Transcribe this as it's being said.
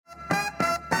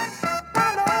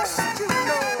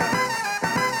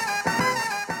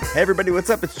Hey everybody, what's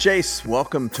up? It's Chase.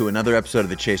 Welcome to another episode of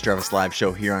the Chase Jarvis Live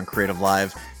Show here on Creative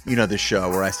Live. You know the show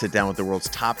where I sit down with the world's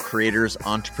top creators,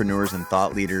 entrepreneurs, and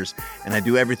thought leaders, and I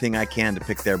do everything I can to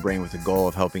pick their brain with the goal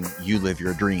of helping you live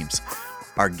your dreams.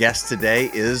 Our guest today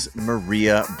is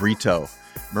Maria Brito.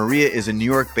 Maria is a New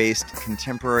York-based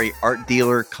contemporary art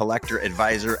dealer, collector,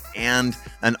 advisor, and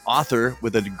an author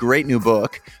with a great new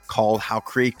book called How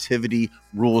Creativity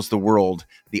Rules the World,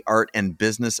 the art and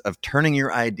business of turning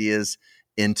your ideas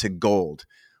into gold.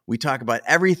 We talk about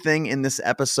everything in this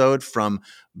episode, from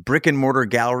brick and mortar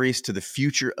galleries to the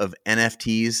future of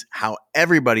NFTs, how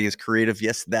everybody is creative.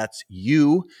 Yes, that's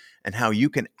you, and how you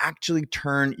can actually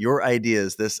turn your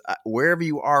ideas, wherever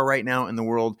you are right now in the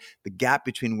world, the gap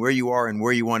between where you are and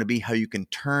where you want to be, how you can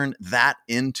turn that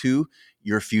into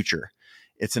your future.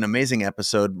 It's an amazing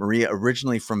episode. Maria,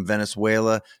 originally from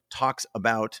Venezuela, talks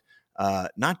about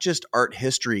not just art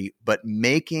history, but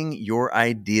making your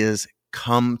ideas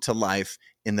come to life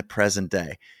in the present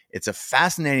day. It's a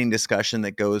fascinating discussion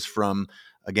that goes from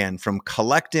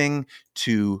collecting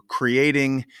to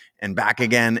creating and back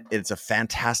again. It's a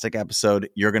fantastic episode.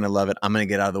 You're going to love it. I'm going to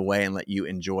get out of the way and let you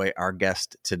enjoy our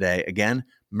guest today. Again,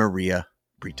 Maria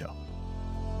Brito.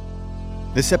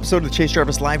 This episode of the Chase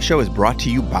Jarvis Live Show is brought to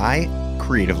you by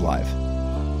Creative Live.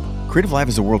 Creative Live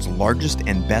is the world's largest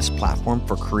and best platform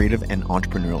for creative and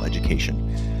entrepreneurial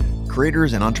education.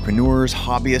 Creators and entrepreneurs,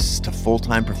 hobbyists to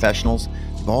full-time professionals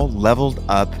have all leveled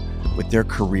up with their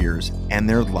careers and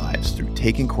their lives through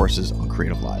taking courses on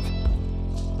Creative Live.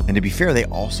 And to be fair, they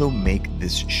also make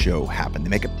this show happen. They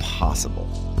make it possible.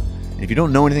 And if you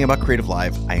don't know anything about Creative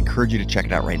Live, I encourage you to check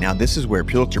it out right now. This is where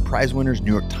Pulitzer Prize winners,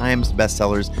 New York Times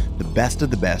bestsellers, the best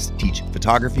of the best teach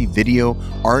photography, video,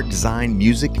 art, design,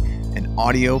 music, and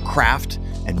audio, craft,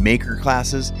 and maker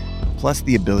classes, plus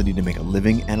the ability to make a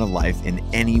living and a life in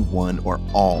any one or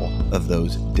all of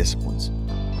those disciplines.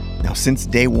 Now, since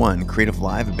day one, Creative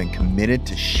Live have been committed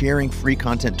to sharing free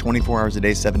content 24 hours a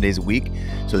day, 7 days a week.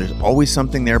 So there's always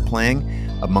something there playing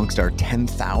amongst our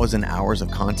 10,000 hours of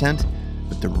content.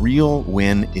 But the real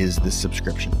win is the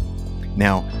subscription.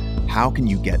 Now, how can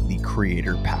you get the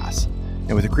Creator Pass?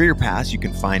 And with the Creator Pass, you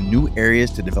can find new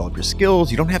areas to develop your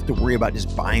skills. You don't have to worry about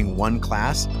just buying one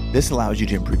class. This allows you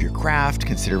to improve your craft,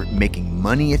 consider making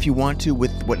money if you want to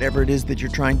with whatever it is that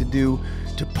you're trying to do,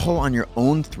 to pull on your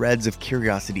own threads of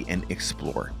curiosity and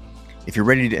explore. If you're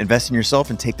ready to invest in yourself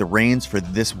and take the reins for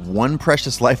this one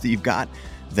precious life that you've got,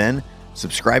 then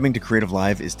subscribing to Creative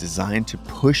Live is designed to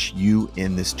push you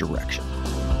in this direction.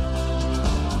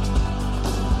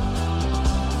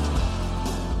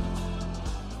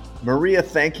 Maria,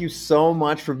 thank you so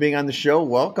much for being on the show.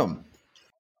 Welcome.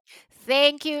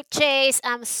 Thank you, Chase.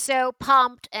 I'm so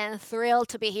pumped and thrilled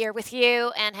to be here with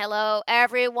you. And hello,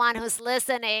 everyone who's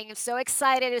listening. I'm so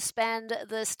excited to spend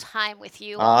this time with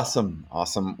you. Awesome.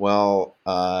 Well,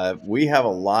 we have a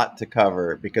lot to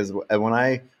cover because when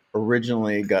I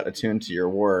originally got attuned to your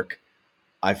work,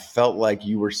 I felt like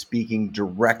you were speaking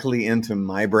directly into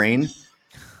my brain.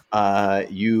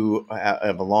 You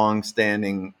have a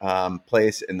long-standing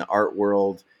place in the art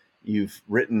world. You've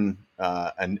written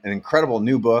an incredible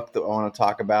new book that I want to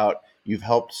talk about. You've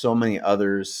helped so many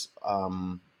others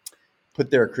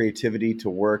put their creativity to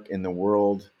work in the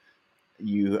world.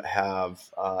 You have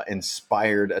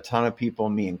inspired a ton of people,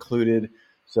 me included.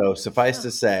 So suffice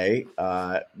to say,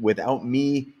 without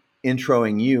me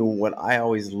introing you, what I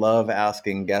always love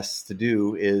asking guests to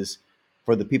do is,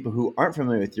 for the people who aren't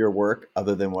familiar with your work,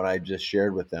 other than what I just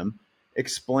shared with them,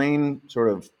 explain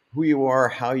sort of who you are,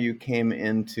 how you came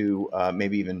into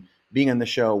maybe even being on the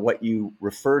show, what you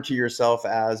refer to yourself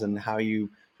as, and how you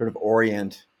sort of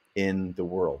orient in the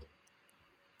world.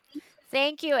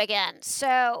 Thank you again.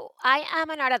 So I am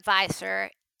an art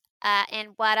advisor.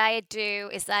 And what I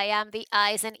do is I am the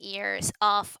eyes and ears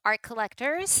of art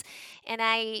collectors, and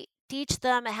I teach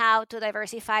them how to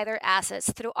diversify their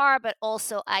assets through art, but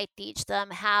also I teach them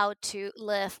how to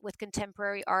live with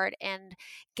contemporary art and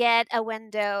get a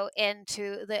window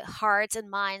into the hearts and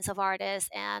minds of artists.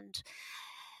 And,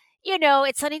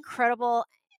 it's an incredible,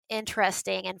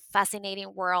 interesting, and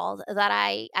fascinating world that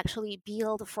I actually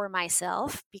build for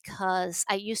myself because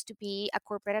I used to be a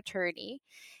corporate attorney.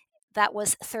 That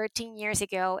was 13 years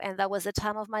ago, and that was the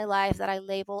time of my life that I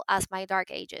label as my dark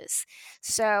ages.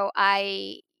 So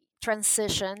I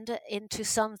transitioned into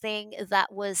something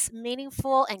that was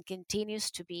meaningful and continues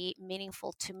to be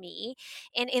meaningful to me.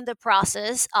 And in the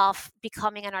process of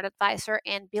becoming an art advisor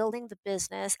and building the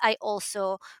business, I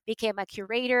also became a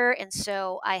curator. And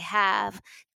so I have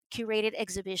curated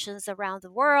exhibitions around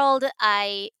the world.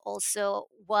 I also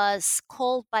was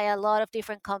called by a lot of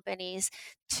different companies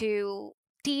to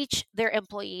teach their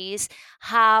employees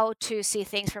how to see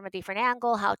things from a different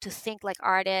angle, how to think like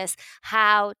artists,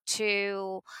 how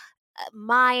to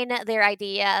mine their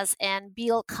ideas and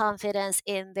build confidence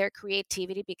in their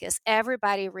creativity, because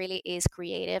everybody really is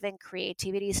creative, and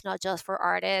creativity is not just for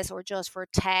artists or just for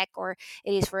tech, or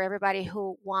it is for everybody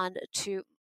who want to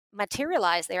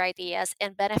materialize their ideas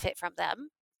and benefit from them.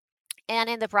 And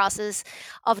in the process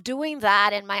of doing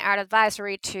that in my art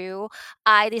advisory too,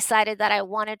 I decided that I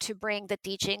wanted to bring the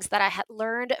teachings that I had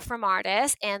learned from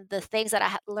artists and the things that I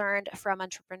had learned from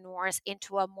entrepreneurs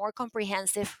into a more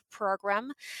comprehensive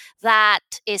program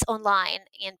that is online,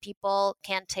 and people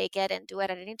can take it and do it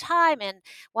at any time and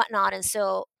whatnot. And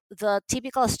so the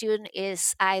typical student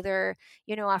is either,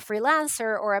 a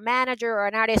freelancer or a manager or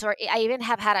an artist, or I even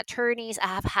have had attorneys, I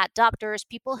have had doctors,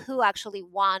 people who actually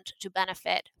want to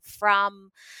benefit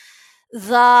from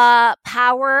the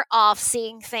power of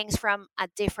seeing things from a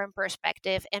different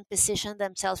perspective and position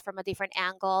themselves from a different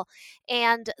angle.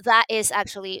 And that is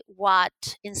actually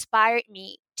what inspired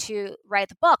me to write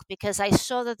the book, because I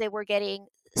saw that they were getting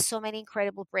so many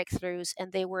incredible breakthroughs,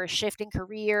 and they were shifting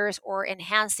careers or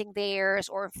enhancing theirs,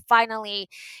 or finally,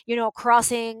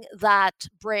 crossing that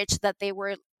bridge that they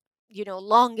were,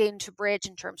 longing to bridge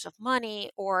in terms of money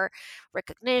or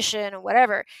recognition or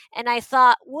whatever. And I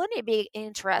thought, wouldn't it be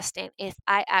interesting if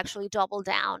I actually double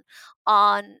down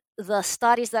on the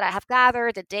studies that I have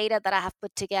gathered, the data that I have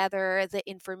put together, the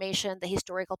information, the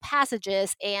historical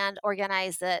passages, and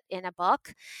organize it in a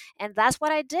book? And that's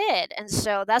what I did. And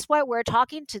so that's why we're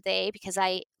talking today, because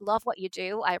I love what you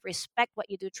do. I respect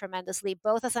what you do tremendously,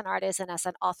 both as an artist and as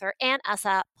an author and as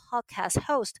a podcast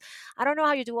host. I don't know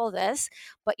how you do all this,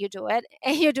 but you do it,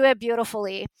 and you do it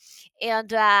beautifully.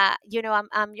 And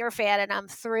I'm your fan, and I'm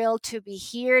thrilled to be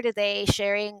here today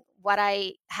sharing what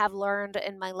I have learned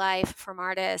in my life from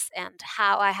artists and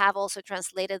how I have also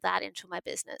translated that into my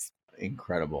business.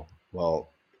 Incredible.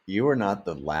 Well, you are not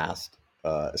the last.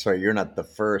 Sorry, you're not the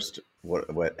first.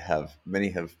 What have many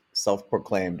have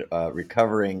self-proclaimed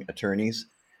recovering attorneys,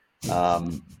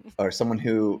 or someone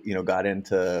who got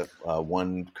into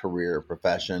one career or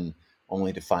profession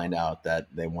only to find out that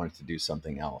they wanted to do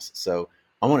something else. So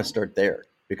I want to start there,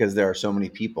 because there are so many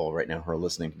people right now who are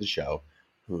listening to the show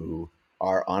who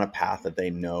are on a path that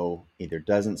they know either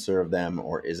doesn't serve them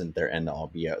or isn't their end all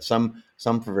be out. Some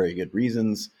for very good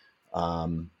reasons,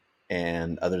 and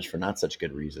others for not such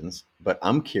good reasons. But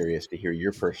I'm curious to hear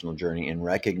your personal journey in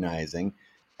recognizing,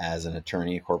 as an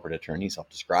attorney, a corporate attorney,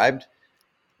 self-described,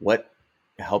 what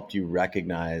helped you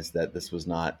recognize that this was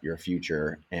not your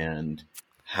future, and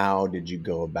how did you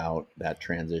go about that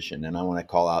transition? And I want to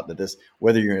call out that this,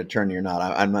 whether you're an attorney or not,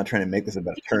 I'm not trying to make this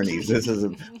about attorneys. This is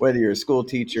whether you're a school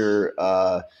teacher,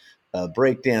 a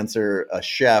break dancer, a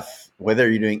chef, whether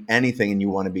you're doing anything and you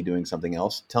want to be doing something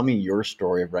else. Tell me your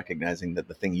story of recognizing that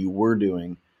the thing you were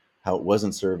doing, how it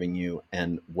wasn't serving you,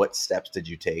 and what steps did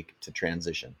you take to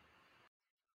transition?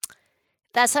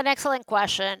 That's an excellent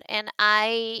question. And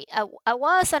I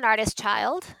was an artist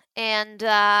child, and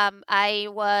I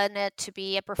wanted to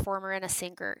be a performer and a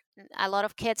singer. A lot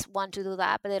of kids want to do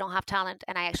that, but they don't have talent,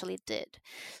 and I actually did.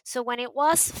 So when it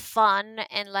was fun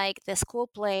and like the school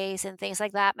plays and things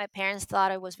like that, my parents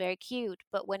thought it was very cute.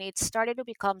 But when it started to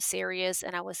become serious,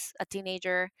 and I was a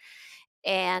teenager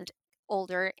and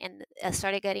older, and I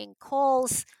started getting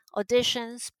calls,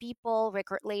 auditions, people,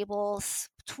 record labels,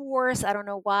 tours, I don't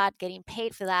know what, getting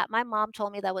paid for that. My mom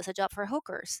told me that was a job for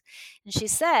hookers. And she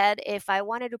said if I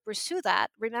wanted to pursue that,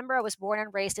 remember I was born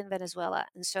and raised in Venezuela.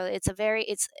 And so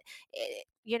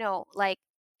like,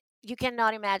 you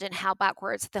cannot imagine how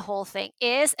backwards the whole thing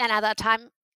is. And at that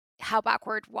time, how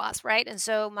backward was, right? And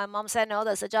so my mom said, no,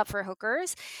 that's a job for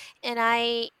hookers. And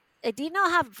I did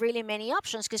not have really many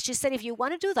options, because she said, if you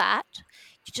want to do that,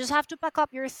 you just have to pack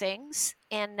up your things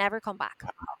and never come back.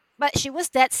 But she was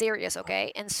dead serious,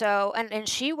 okay? And so, and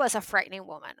she was a frightening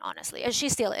woman, honestly, and she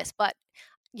still is. But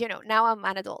now I'm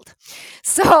an adult.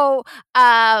 So,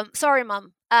 sorry,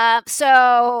 mom.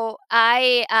 So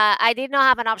I did not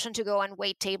have an option to go and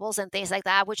wait tables and things like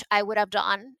that, which I would have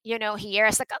done, here.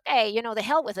 It's like, okay, the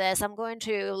hell with this. I'm going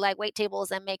to like wait tables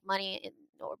and make money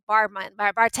or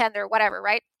bartender, whatever,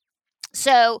 right?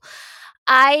 So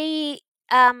I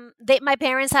my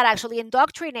parents had actually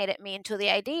indoctrinated me into the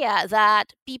idea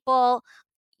that people,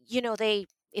 they,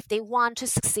 if they want to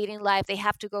succeed in life, they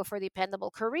have to go for dependable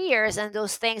careers, and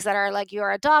those things that are like,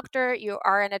 you're a doctor, you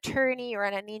are an attorney, you're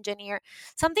an engineer,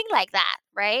 something like that,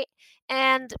 right?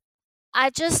 And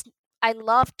I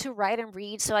love to write and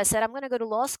read, so I said I'm going to go to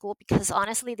law school, because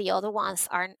honestly the other ones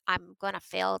aren't, I'm going to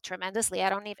fail tremendously.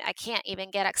 I can't even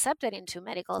get accepted into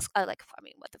medical like, I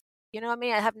mean, what the You know what I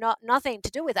mean? I have nothing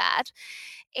to do with that.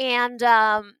 And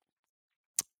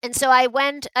so I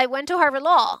went to Harvard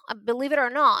Law, believe it or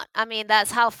not. I mean,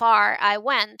 that's how far I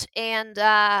went. And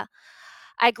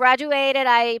I graduated,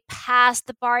 I passed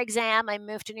the bar exam, I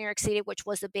moved to New York City, which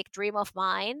was a big dream of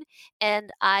mine.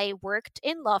 And I worked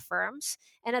in law firms.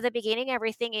 And at the beginning,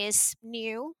 everything is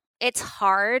new. It's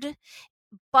hard,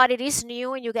 but it is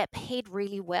new and you get paid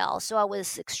really well. So I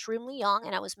was extremely young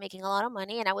and I was making a lot of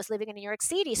money and I was living in New York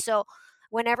City. So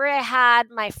whenever I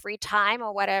had my free time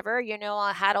or whatever,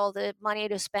 I had all the money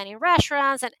to spend in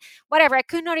restaurants and whatever. I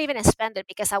could not even spend it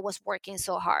because I was working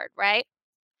so hard, right?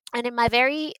 And in my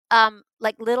very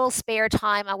like little spare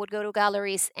time, I would go to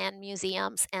galleries and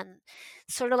museums and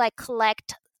sort of like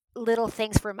collect little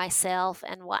things for myself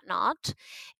and whatnot.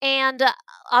 And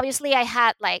obviously I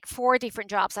had like 4 different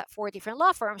jobs at 4 different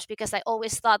law firms because I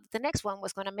always thought the next one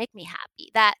was going to make me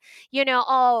happy. That,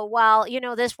 oh well,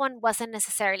 this one wasn't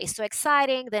necessarily so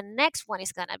exciting, the next one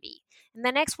is going to be, and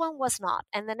the next one was not,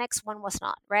 and the next one was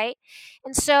not, right?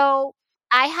 And so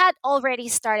I had already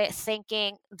started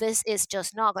thinking this is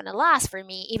just not going to last for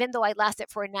me. Even though I lasted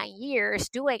for 9 years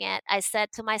doing it, I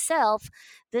said to myself,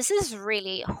 this is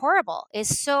really horrible.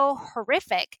 It's so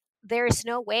horrific. There is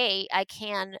no way I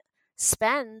can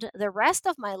spend the rest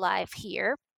of my life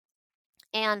here.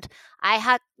 And I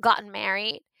had gotten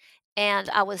married and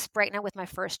I was pregnant with my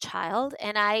first child,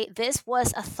 and this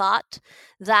was a thought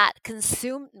that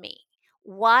consumed me.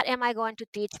 What am I going to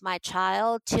teach my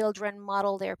child? Children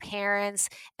model their parents.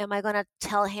 Am I going to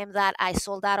tell him that I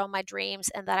sold out on my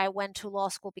dreams and that I went to law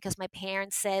school because my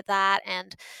parents said that,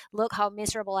 and look how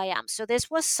miserable I am? So this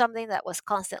was something that was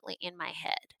constantly in my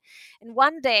head. And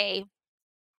one day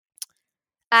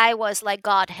I was like,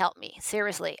 God help me.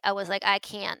 Seriously. I was like, I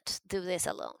can't do this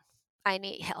alone. I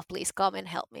need help. Please come and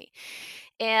help me.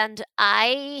 And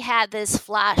I had this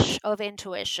flash of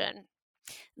intuition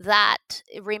that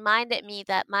reminded me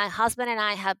that my husband and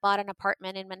I had bought an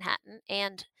apartment in Manhattan.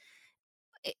 And,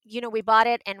 we bought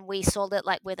it and we sold it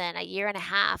like within a year and a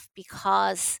half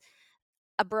because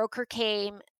a broker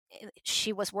came.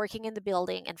 She was working in the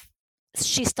building and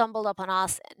she stumbled upon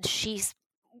us,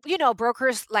 and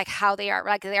brokers, like how they are,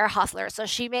 like they're hustlers. So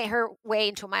she made her way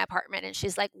into my apartment and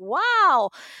she's like, wow,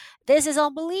 this is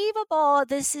unbelievable.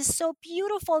 This is so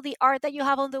beautiful. The art that you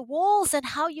have on the walls and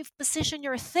how you've positioned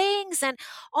your things. And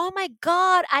oh my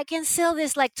God, I can sell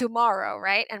this like tomorrow,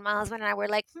 right? And my husband and I were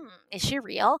like, is she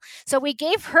real? So we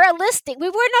gave her a listing. We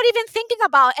were not even thinking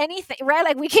about anything, right?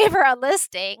 Like we gave her a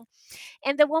listing,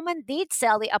 and the woman did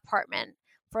sell the apartment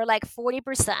for like 40%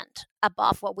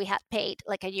 above what we had paid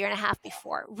like a year and a half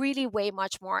before, really way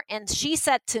much more. And she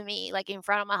said to me, like in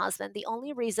front of my husband, the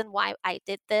only reason why I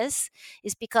did this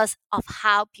is because of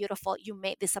how beautiful you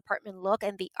made this apartment look,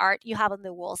 and the art you have on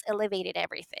the walls elevated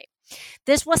everything.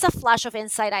 This was a flash of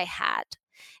insight I had.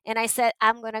 And I said,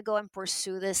 I'm going to go and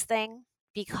pursue this thing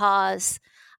because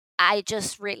I'm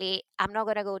not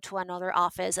going to go to another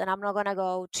office, and I'm not going to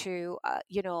go to,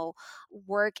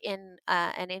 work in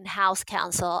an in-house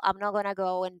counsel. I'm not going to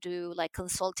go and do like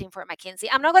consulting for McKinsey.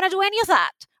 I'm not going to do any of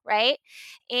that. Right.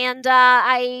 And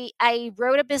I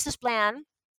wrote a business plan,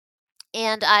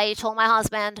 and I told my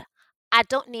husband, I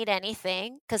don't need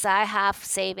anything because I have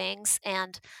savings,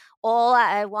 and all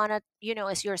I want to,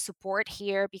 is your support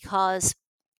here because,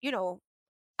 you know,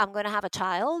 I'm going to have a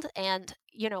child, and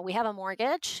we have a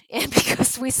mortgage and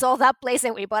because we sold that place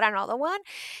and we bought another one,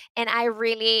 and I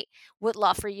really would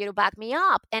love for you to back me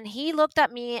up. And he looked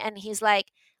at me and he's like,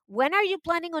 when are you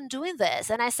planning on doing this?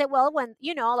 And I said, well, when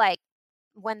like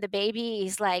when the baby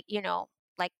is like,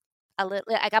 like a little,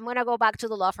 like I'm going to go back to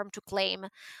the law firm to claim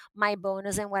my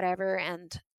bonus and whatever.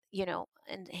 And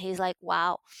and he's like,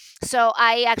 wow. So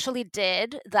I actually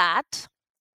did that,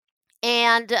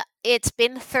 and it's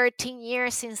been 13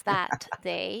 years since that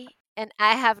day. And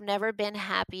I have never been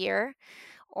happier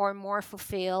or more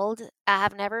fulfilled. I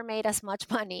have never made as much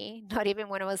money, not even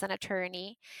when I was an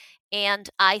attorney. And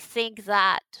I think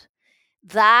that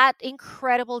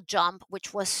incredible jump,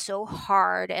 which was so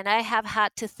hard, and I have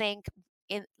had to think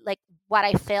in like what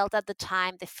I felt at the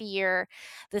time, the fear,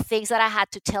 the things that I had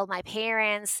to tell my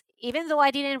parents, even though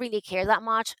I didn't really care that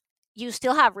much. You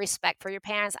still have respect for your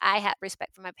parents. I had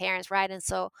respect for my parents, right? And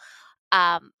so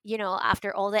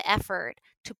after all the effort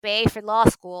to pay for law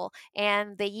school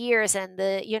and the years and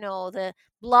the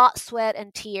blood, sweat,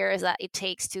 and tears that it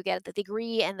takes to get the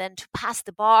degree and then to pass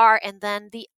the bar, and then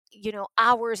the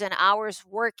hours and hours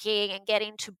working and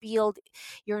getting to build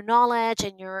your knowledge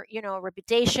and your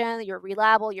reputation, you're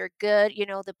reliable, you're good,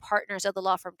 the partners of the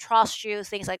law firm trust you,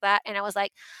 things like that. And I was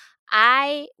like,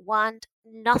 I want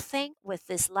nothing with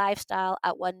this lifestyle.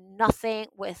 I want nothing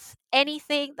with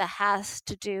anything that has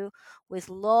to do with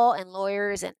law and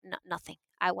lawyers and nothing.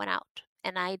 I went out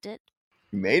and I did.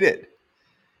 You made it.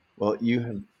 Well,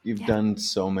 you've Yeah. done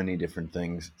so many different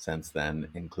things since then,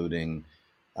 including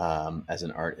as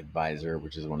an art advisor,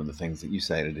 which is one of the things that you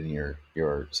cited in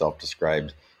your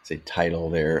self-described say title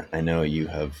there. I know you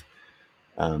have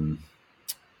um,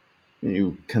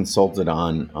 you consulted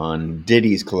on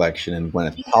Diddy's collection and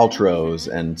Gwyneth Paltrow's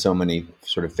Mhm. and so many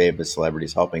sort of famous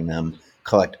celebrities, helping them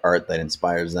collect art that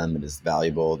inspires them, that is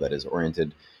valuable, that is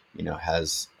oriented,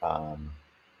 has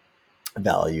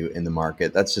value in the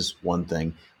market. That's just one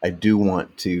thing. I do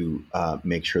want to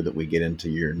make sure that we get into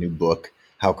your new book,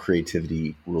 How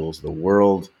Creativity Rules the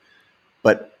World.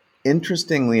 But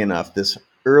interestingly enough, this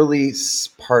early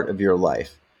part of your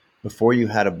life, before you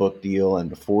had a book deal and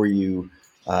before you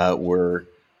were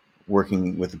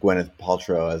working with Gwyneth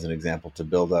Paltrow as an example to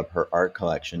build up her art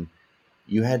collection,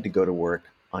 you had to go to work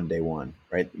on day one,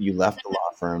 right? You left the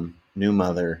law firm, new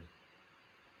mother.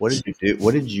 What did you do?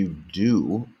 What did you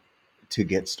do to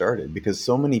get started? Because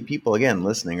so many people, again,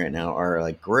 listening right now are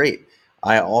like, great,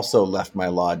 I also left my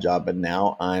law job, but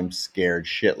now I'm scared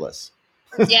shitless.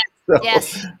 Yes. So,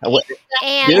 Yes. what,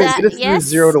 And get us through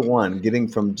zero yes. to one, getting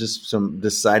from just some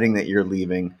deciding that you're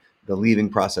leaving, the leaving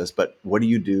process. But what do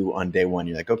you do on day one?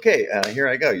 You're like, okay, here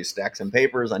I go. You stack some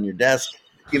papers on your desk.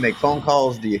 You make phone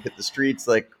calls. Do you hit the streets?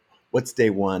 Like, what's day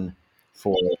one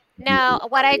for No, you?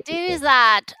 what I do is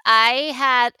that I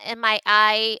had in my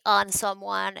eye on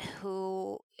someone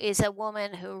who is a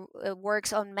woman who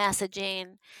works on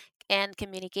messaging and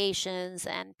communications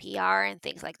and PR and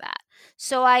things like that.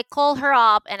 So I called her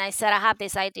up and I said, I have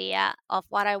this idea of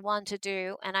what I want to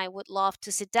do, and I would love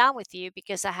to sit down with you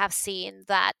because I have seen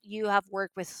that you have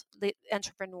worked with the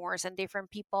entrepreneurs and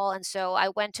different people. And so I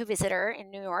went to visit her in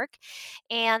New York,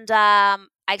 and I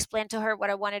explained to her what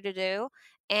I wanted to do,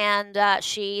 and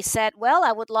she said, well,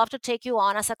 I would love to take you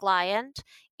on as a client,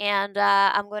 and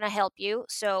I'm going to help you.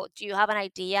 So, do you have an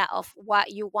idea of what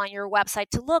you want your website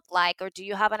to look like? Or do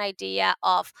you have an idea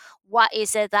of what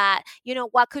is it that,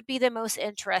 what could be the most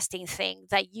interesting thing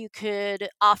that you could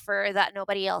offer that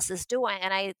nobody else is doing?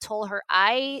 And I told her,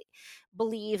 I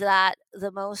believe that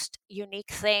the most unique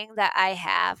thing that I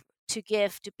have to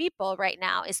give to people right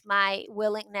now is my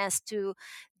willingness to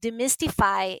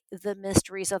demystify the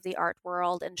mysteries of the art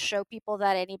world and show people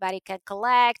that anybody can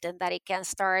collect and that it can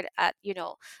start at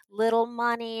little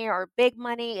money or big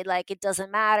money. Like, it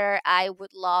doesn't matter. I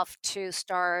would love to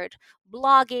start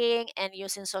blogging and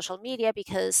using social media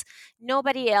because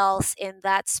nobody else in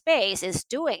that space is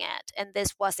doing it. And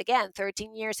this was, again,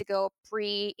 13 years ago,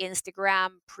 pre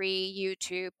Instagram, pre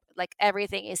YouTube. Like,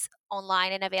 everything is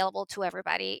online and available to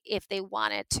everybody if they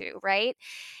wanted to, right?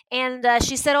 And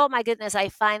she said, oh my goodness, I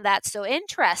find that so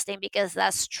interesting because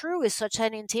that's true. It's such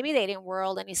an intimidating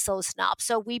world and it's so snob.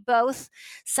 So we both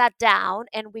sat down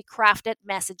and we crafted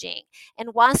messaging.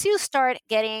 And once you start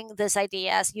getting these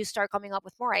ideas, you start coming up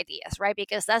with more ideas, right?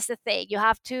 Because that's the thing. You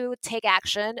have to take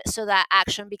action so that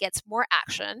action begets more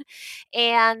action.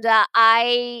 And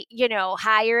I,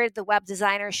 hired the web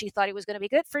designer. She thought it was going to be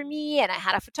good for me. And I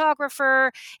had a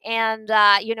photographer and,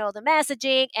 the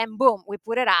messaging, and boom, we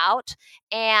put it out,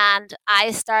 and I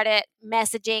started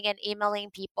messaging and emailing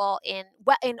people in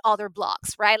other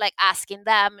blogs, right? Like, asking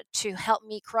them to help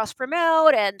me cross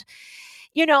promote, and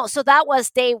so that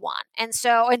was day one. And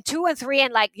so, and two and three,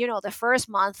 and like, the first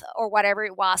month or whatever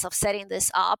it was of setting this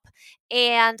up.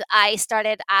 And I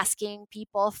started asking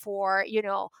people for,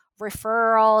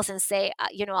 referrals and say,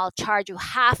 I'll charge you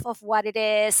half of what it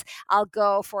is. I'll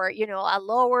go for, a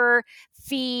lower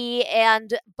fee.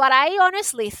 But I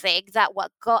honestly think that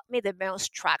what got me the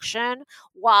most traction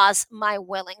was my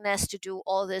willingness to do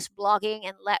all this blogging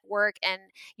and let work and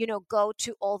go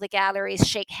to all the galleries,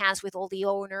 shake hands with all the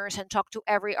owners, and talk to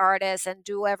every artist and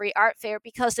do every art fair.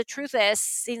 Because the truth is,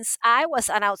 since I was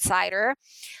an outsider,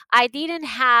 I didn't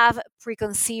have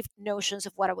preconceived notions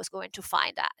of what I was going to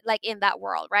find at, like, in that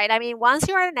world, right? I mean, once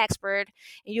you're an expert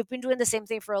and you've been doing the same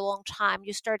thing for a long time,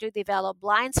 you start to develop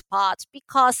blind spots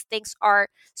because things are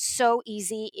so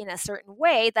easy in a certain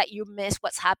way that you miss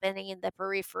what's happening in the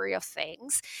periphery of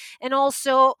things. And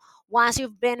also, once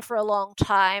you've been for a long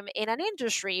time in an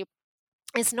industry,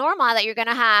 it's normal that you're going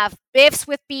to have beefs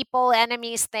with people,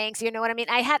 enemies, things, you know what I mean?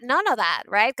 I had none of that,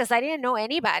 right? Because I didn't know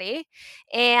anybody.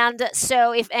 And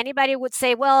so if anybody would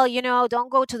say, well,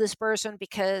 don't go to this person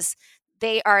because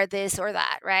they are this or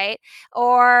that, right?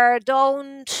 Or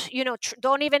don't,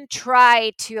 don't even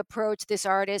try to approach this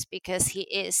artist because he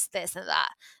is this and that.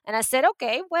 And I said,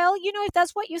 okay, well, if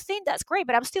that's what you think, that's great,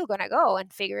 but I'm still going to go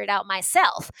and figure it out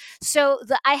myself. So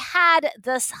I had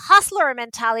this hustler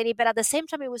mentality, but at the same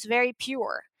time, it was very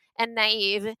pure and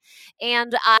naive.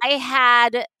 And I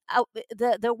had,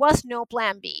 there was no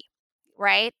plan B,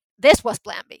 right? This was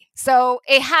plan B. So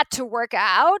it had to work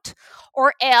out,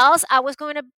 or else I was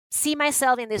going to see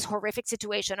myself in this horrific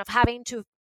situation of having to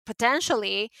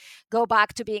potentially go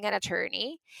back to being an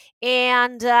attorney.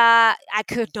 And I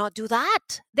could not do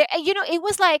that. It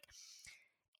was like,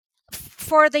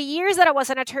 for the years that I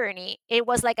was an attorney, it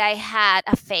was like I had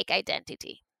a fake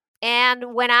identity.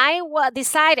 And when I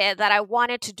decided that I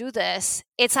wanted to do this,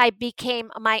 I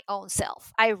became my own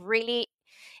self. I really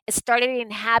started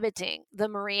inhabiting the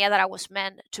Maria that I was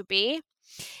meant to be.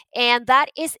 And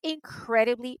that is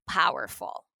incredibly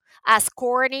powerful. As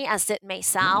corny as it may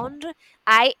sound,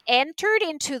 I entered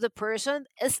into the person.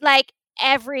 It's like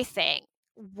everything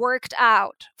worked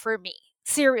out for me.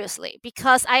 Seriously,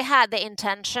 because I had the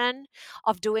intention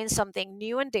of doing something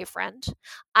new and different.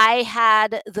 I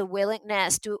had the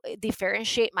willingness to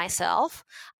differentiate myself.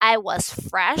 I was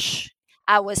fresh.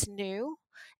 I was new.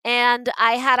 And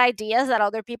I had ideas that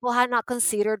other people had not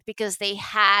considered because they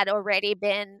had already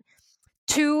been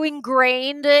too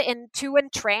ingrained and too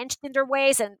entrenched in their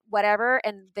ways and whatever,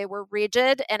 and they were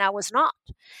rigid, and I was not.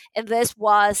 And this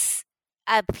was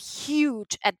a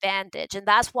huge advantage. And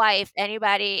that's why, if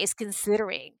anybody is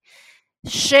considering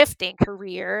shifting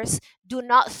careers, do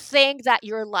not think that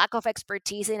your lack of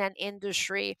expertise in an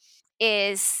industry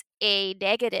is a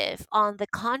negative. On the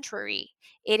contrary,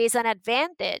 it is an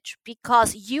advantage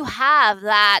because you have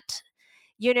that,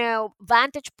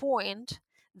 vantage point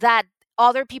that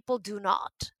other people do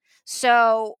not.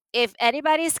 So if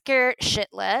anybody's scared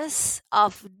shitless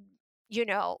of,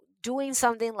 doing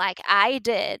something like I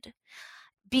did,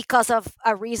 because of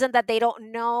a reason that they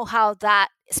don't know how that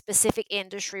specific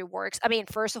industry works. I mean,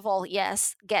 first of all,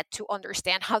 yes, get to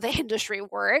understand how the industry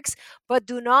works, but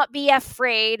do not be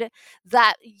afraid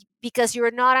that because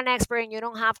you're not an expert and you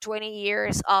don't have 20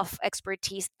 years of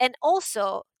expertise. And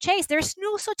also, Chase, there's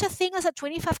no such a thing as a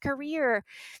 25-year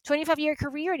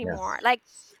career anymore. Yes. Like,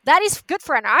 that is good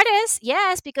for an artist,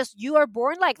 yes, because you are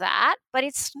born like that, but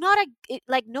it's not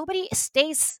like nobody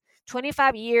stays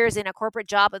 25 years in a corporate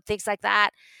job and things like that.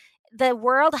 The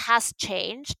world has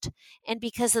changed. And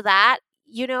because of that,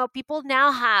 people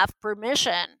now have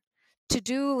permission to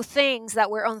do things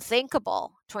that were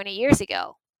unthinkable 20 years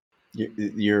ago.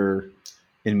 You're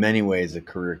in many ways a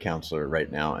career counselor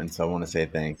right now. And so I want to say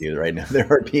thank you. Right now,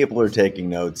 there are people who are taking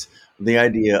notes. The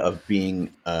idea of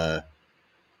being a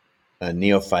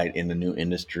neophyte in a new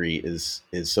industry is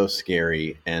so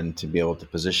scary, and to be able to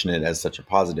position it as such a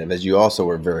positive, as you also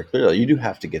were very clear, you do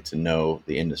have to get to know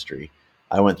the industry.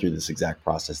 I went through this exact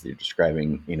process that you're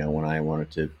describing, when I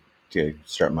wanted to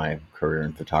start my career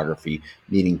in photography,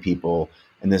 meeting people,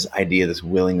 and this idea, this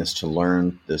willingness to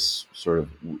learn, this sort of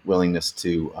willingness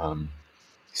to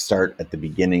start at the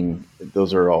beginning.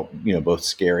 Those are all, both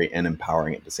scary and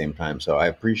empowering at the same time. So I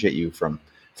appreciate you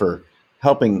for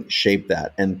helping shape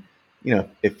that. And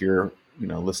if you're,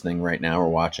 listening right now or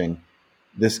watching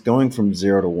this, going from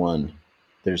 0 to 1,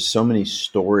 there's so many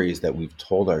stories that we've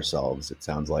told ourselves. It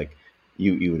sounds like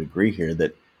you would agree here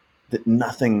that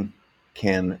nothing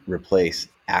can replace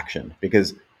action,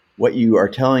 because what you are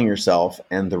telling yourself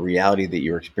and the reality that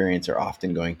you experience are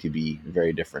often going to be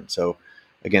very different. So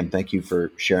again, thank you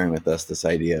for sharing with us this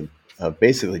idea of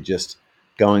basically just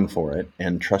going for it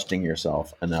and trusting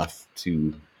yourself enough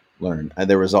to learn.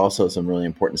 There was also some really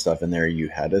important stuff in there. You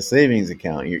had a savings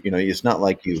account. It's not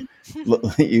like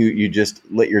you just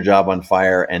lit your job on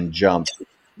fire and jumped.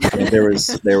 There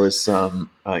was some.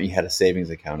 You had a savings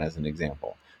account as an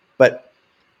example. But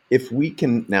if we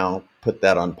can now put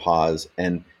that on pause,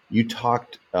 and you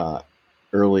talked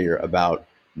earlier about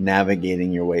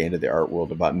navigating your way into the art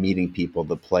world, about meeting people,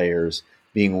 the players,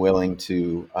 being willing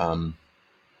to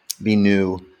be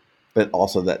new, but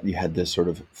also that you had this sort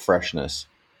of freshness.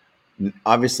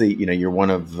 Obviously, you're one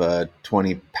of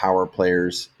 20 power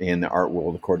players in the art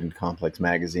world, according to Complex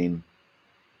Magazine.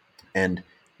 And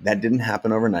that didn't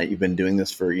happen overnight. You've been doing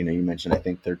this for, you mentioned, I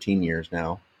think 13 years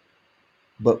now.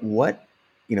 But what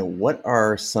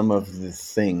are some of the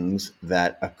things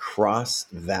that across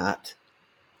that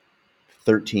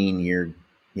 13-year,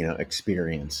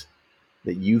 experience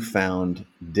that you found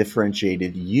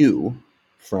differentiated you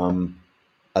from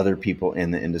other people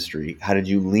in the industry? How did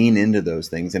you lean into those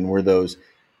things? And were those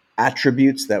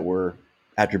attributes that were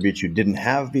attributes you didn't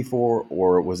have before,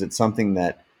 or was it something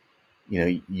that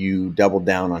you doubled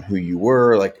down on who you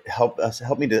were. Like, help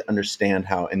me to understand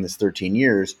how in this 13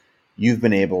 years you've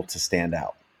been able to stand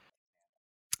out.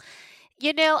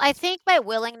 I think my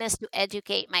willingness to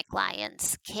educate my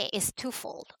clients is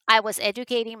twofold. I was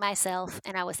educating myself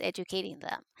and I was educating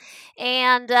them.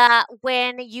 And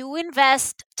when you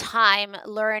invest time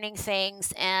learning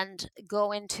things and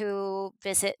going to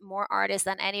visit more artists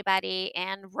than anybody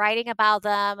and writing about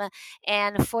them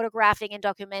and photographing and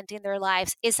documenting their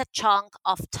lives, is a chunk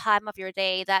of time of your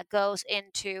day that goes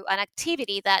into an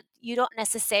activity that you don't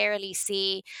necessarily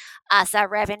see as a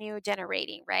revenue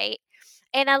generating, right?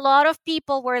 And a lot of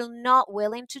people were not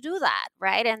willing to do that,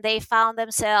 right? And they found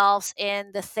themselves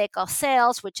in the thick of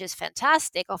sales, which is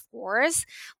fantastic, of course,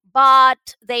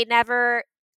 but they never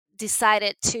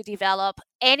decided to develop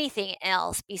anything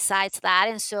else besides that.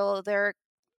 And so their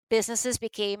businesses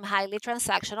became highly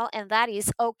transactional, and that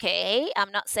is okay.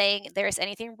 I'm not saying there's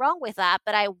anything wrong with that,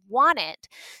 but I wanted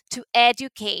to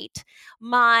educate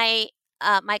my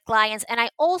clients, and I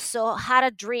also had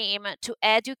a dream to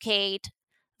educate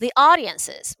the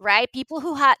audiences, right? People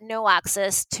who had no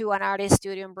access to an artist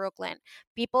studio in Brooklyn,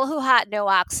 people who had no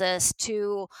access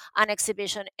to an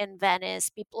exhibition in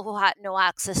Venice, people who had no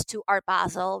access to Art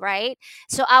Basel, right?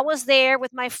 So I was there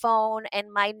with my phone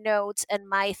and my notes and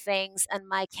my things and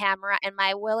my camera and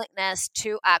my willingness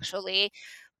to actually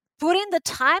put in the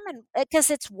time, and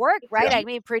because it's work, right? I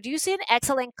mean, producing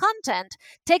excellent content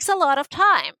takes a lot of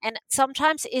time, and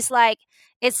sometimes it's like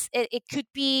it could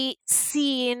be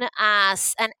seen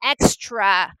as an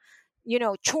extra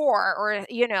chore, or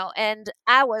and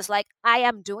I was like, I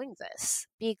am doing this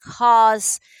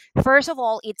because first of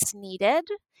all it's needed,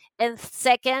 and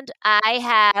second, I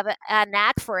have a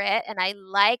knack for it, and I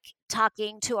like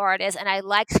talking to artists, and I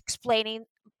like explaining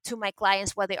to my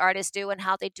clients what the artists do and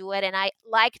how they do it, and I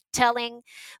like telling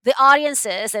the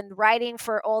audiences and writing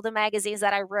for all the magazines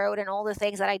that I wrote and all the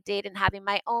things that I did, and having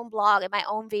my own blog and my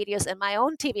own videos and my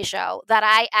own TV show, that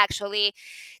I actually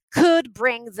could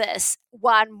bring this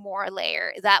one more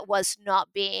layer that was not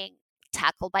being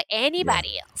tackled by Yeah.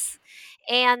 anybody else.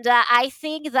 And I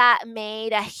think that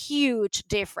made a huge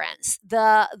difference.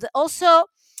 The also,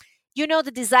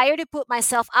 the desire to put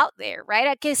myself out there,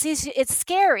 right? Because it's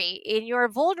scary and you're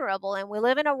vulnerable, and we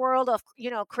live in a world of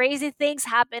crazy things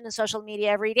happen in social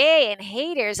media every day, and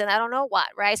haters and I don't know what,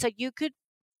 right? So you could,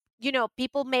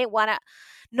 people may want to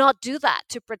not do that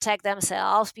to protect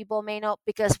themselves. People may not,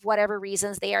 because whatever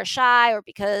reasons, they are shy, or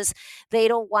because they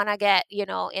don't want to get in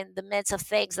the midst of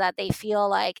things that they feel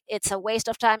like it's a waste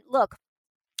of time. Look,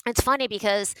 it's funny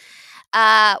because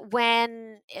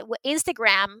when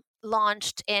Instagram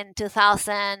launched in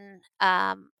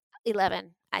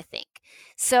 2011, I think.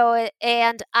 So,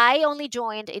 and I only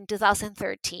joined in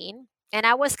 2013. And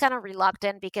I was kind of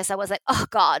reluctant because I was like, oh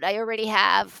God, I already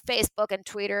have Facebook and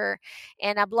Twitter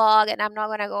and a blog, and I'm not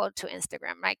going to go to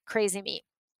Instagram, like crazy me.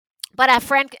 But a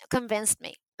friend convinced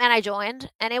me, and I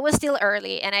joined, and it was still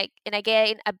early, and I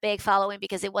gained a big following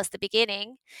because it was the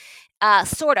beginning,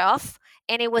 sort of,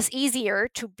 and it was easier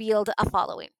to build a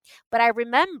following. But I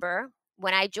remember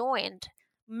when I joined,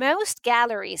 most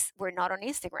galleries were not on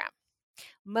Instagram.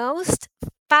 Most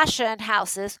fashion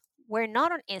houses were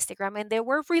not on Instagram, and they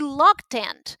were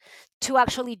reluctant to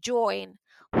actually join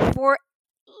for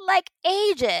like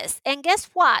ages. And guess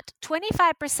what?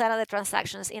 25% of the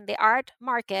transactions in the art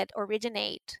market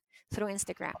originate through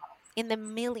Instagram, in the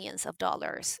millions of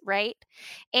dollars, right?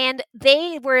 And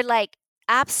they were like,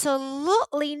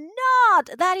 absolutely not.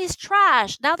 That is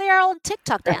trash. Now they are on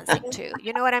TikTok dancing too.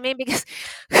 You know what I mean? Because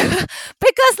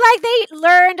because like they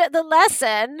learned the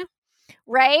lesson,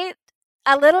 right?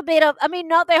 A little bit of, I mean,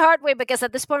 not the hard way, because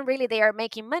at this point really they are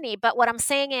making money. But what I'm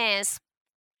saying is,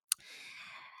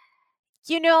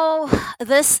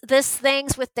 this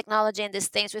things with technology, and these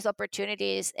things with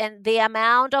opportunities, and the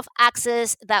amount of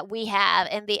access that we have,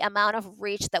 and the amount of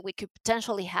reach that we could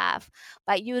potentially have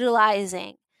by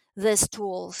utilizing these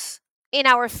tools in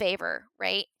our favor,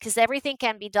 right? Because everything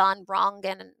can be done wrong,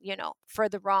 and for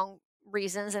the wrong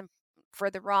reasons, and for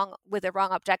the wrong, with the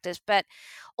wrong objectives. But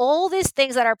all these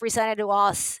things that are presented to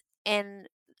us in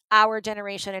our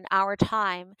generation, in our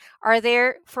time, are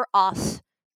there for us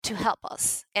to help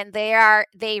us, and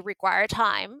they require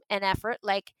time and effort,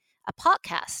 like a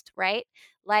podcast, right?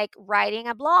 Like writing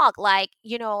a blog, like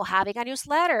having a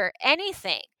newsletter,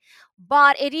 anything.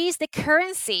 But it is the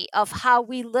currency of how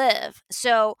we live.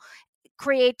 So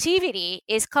creativity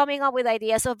is coming up with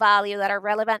ideas of value that are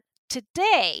relevant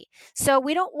today. So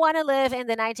we don't want to live in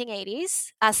the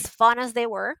 1980s, as fun as they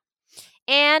were.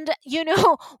 And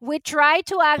we try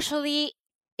to actually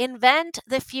invent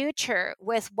the future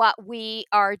with what we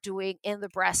are doing in the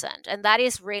present. And that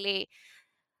is really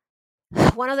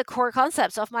one of the core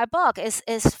concepts of my book is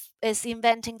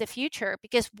inventing the future,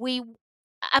 because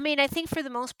I think for the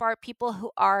most part, people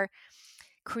who are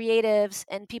creatives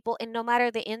and people in no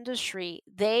matter the industry,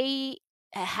 they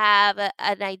have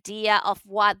an idea of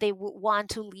what they want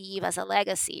to leave as a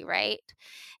legacy, right?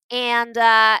 And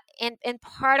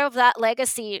part of that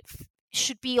legacy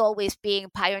should be always being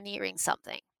pioneering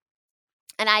something.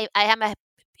 And I am a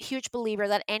huge believer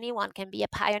that anyone can be a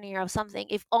pioneer of something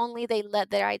if only they let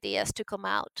their ideas to come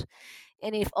out,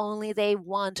 and if only they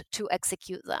want to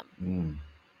execute them.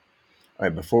 All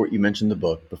right, before you mentioned the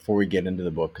book, before we get into the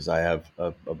book, because I have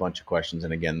a bunch of questions,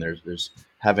 and again, there's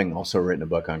having also written a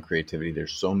book on creativity,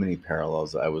 there's so many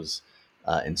parallels. I was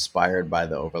inspired by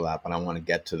the overlap, and I want to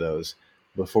get to those.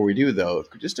 Before we do, though,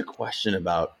 just a question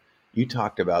about, you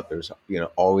talked about there's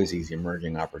always these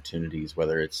emerging opportunities,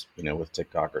 whether it's with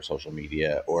TikTok or social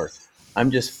media, or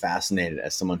I'm just fascinated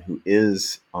as someone who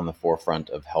is on the forefront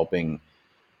of helping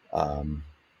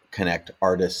connect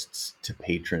artists to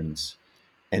patrons,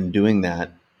 and doing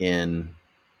that in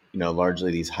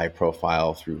largely these high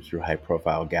profile through high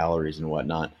profile galleries and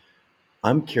whatnot.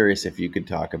 I'm curious if you could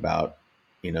talk about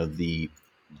the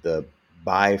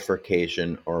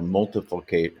bifurcation or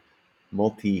multification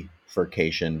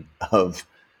of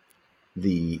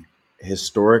the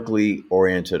historically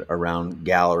oriented around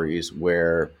galleries,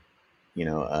 where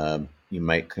you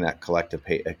might connect a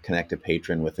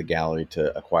patron with a gallery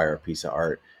to acquire a piece of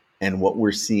art, and what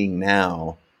we're seeing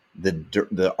now,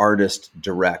 the artist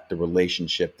direct, the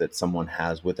relationship that someone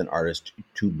has with an artist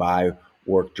to buy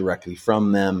work directly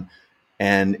from them,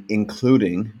 and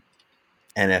including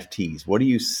NFTs. What do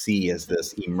you see as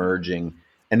this emerging?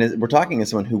 And we're talking as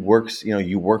someone who works,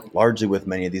 you work largely with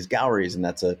many of these galleries, and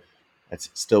that's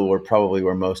still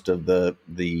where most of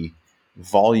the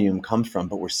volume comes from.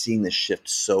 But we're seeing this shift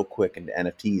so quick into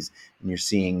NFTs, and you're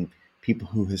seeing people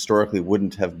who historically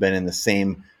wouldn't have been in the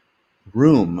same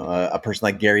room. A person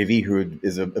like Gary Vee, who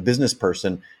is a business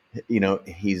person,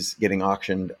 he's getting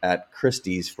auctioned at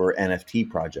Christie's for NFT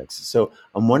projects. So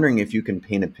I'm wondering if you can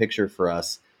paint a picture for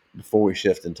us before we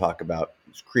shift and talk about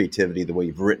creativity the way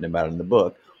you've written about it in the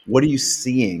book. What are you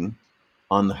seeing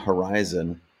on the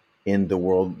horizon in the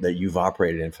world that you've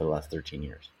operated in for the last 13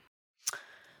 years?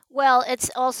 Well,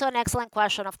 it's also an excellent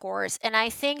question, of course. And I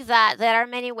think that there are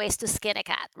many ways to skin a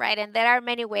cat, right? And there are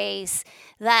many ways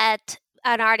that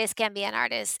an artist can be an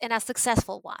artist, and a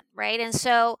successful one, right? And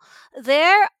so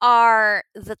there are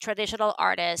the traditional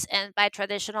artists, and by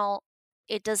traditional,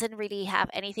 it doesn't really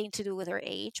have anything to do with their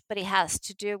age, but it has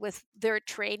to do with their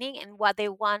training and what they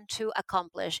want to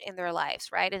accomplish in their lives,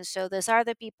 right? And so these are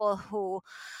the people who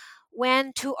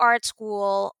went to art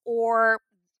school, or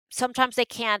sometimes they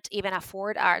can't even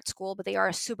afford art school, but they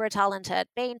are super talented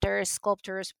painters,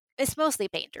 sculptors. It's mostly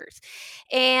painters.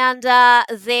 And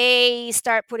they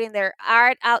start putting their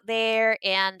art out there,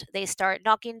 and they start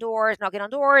knocking on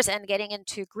doors, and getting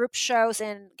into group shows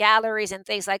and galleries and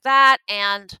things like that.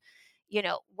 And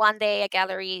one day a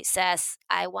gallery says,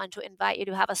 I want to invite you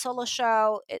to have a solo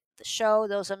show. The show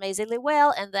goes amazingly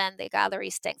well, and then the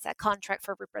gallery takes a contract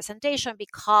for representation,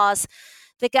 because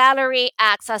the gallery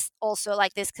acts as also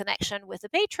like this connection with the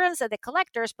patrons and the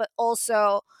collectors, but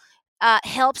also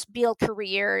helps build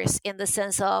careers, in the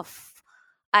sense of,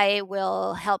 I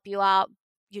will help you out,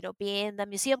 be in the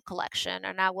museum collection,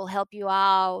 and I will help you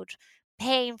out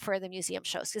paying for the museum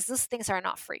shows, because these things are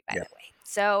not free, by the way.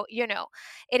 So,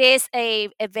 it is a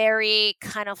very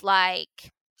kind of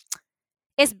like,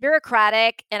 it's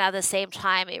bureaucratic, and at the same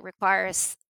time, it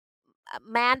requires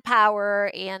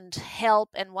manpower and help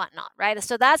and whatnot, right?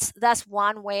 So that's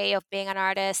one way of being an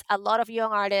artist. A lot of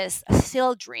young artists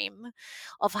still dream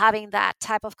of having that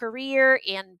type of career,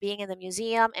 and being in the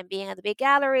museum and being in the big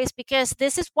galleries, because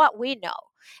this is what we know.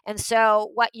 And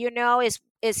so what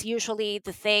is usually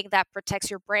the thing that protects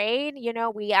your brain.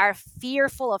 We are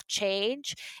fearful of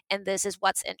change, and this is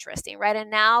what's interesting, right?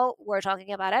 And now we're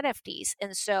talking about NFTs.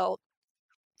 And so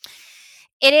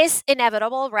it is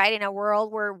inevitable, right? In a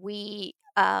world where we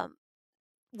have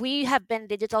been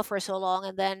digital for so long,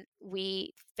 and then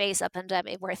we face a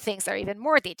pandemic where things are even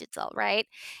more digital, right?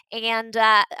 And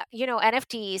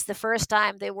NFTs, the first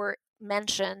time they were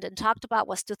mentioned and talked about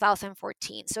was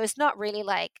 2014. So it's not really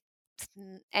like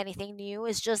anything new.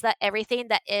 It's just that everything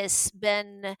that is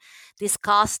been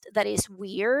discussed that is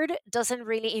weird doesn't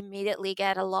really immediately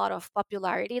get a lot of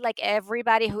popularity. Like,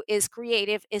 everybody who is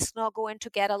creative is not going to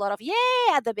get a lot of yay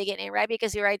at the beginning, right?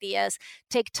 Because your ideas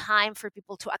take time for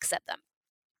people to accept them.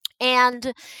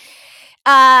 And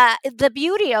the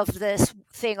beauty of this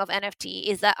thing of NFT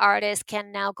is that artists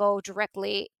can now go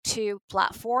directly to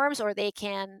platforms, or they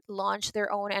can launch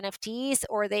their own NFTs,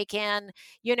 or they can,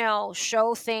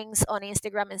 show things on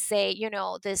Instagram and say,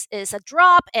 this is a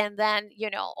drop. And then,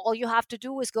 all you have to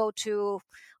do is go to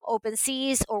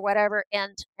OpenSeas or whatever,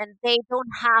 and they don't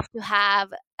have to have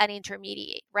an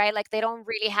intermediate, right? Like they don't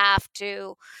really have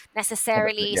to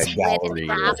necessarily Yeah, split in gallery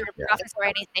half their yeah. profits or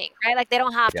anything, right? Like they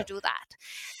don't have Yeah. to do that.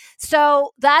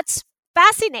 So that's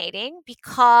fascinating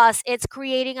because it's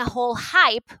creating a whole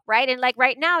hype, right? And like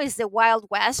right now is the Wild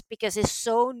West because it's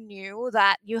so new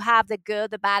that you have the good,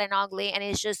 the bad, and ugly, and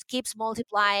it just keeps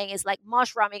multiplying. It's like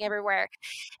mushrooming everywhere.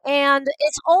 And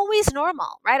it's always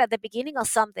normal, right? At the beginning of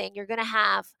something, you're going to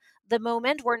have the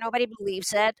moment where nobody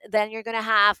believes it. Then you're going to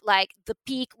have like the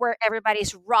peak where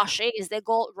everybody's rushing, is the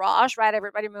gold rush, right?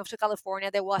 Everybody moved to California.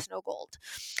 There was no gold,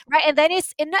 right? And then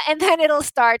and then it'll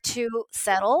start to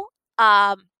settle.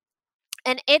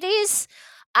 And it is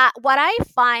what I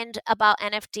find about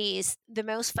NFTs, the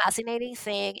most fascinating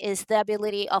thing is the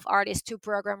ability of artists to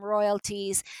program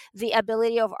royalties, the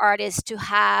ability of artists to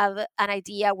have an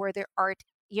idea where their art,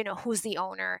 who's the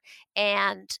owner,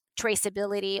 and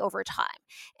traceability over time.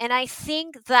 And I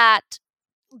think that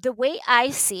the way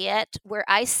I see it, where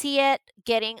I see it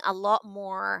getting a lot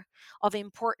more of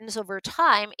importance over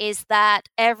time, is that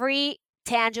every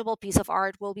tangible piece of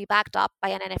art will be backed up by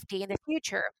an NFT in the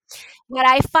future. What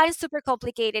I find super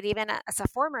complicated, even as a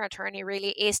former attorney,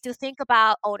 really, is to think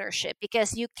about ownership,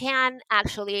 because you can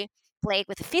actually play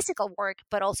with the physical work,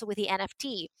 but also with the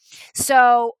NFT.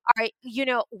 So,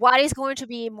 what is going to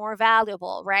be more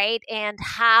valuable, right? And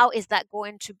how is that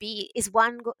going to be? Is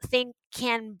one thing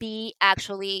can be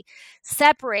actually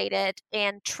separated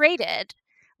and traded,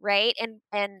 right?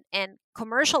 And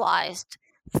commercialized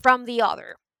from the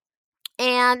other.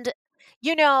 And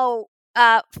you know,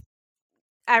 uh,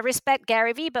 I respect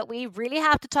Gary Vee, but we really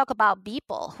have to talk about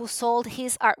Beeple, who sold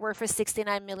his artwork for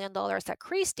 $69 million at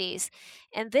Christie's.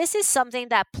 And this is something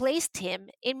that placed him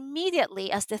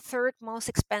immediately as the third most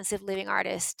expensive living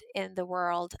artist in the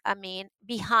world. I mean,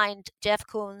 behind Jeff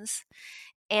Koons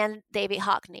and David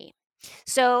Hockney.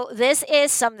 So this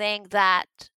is something that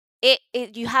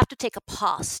you have to take a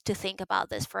pause to think about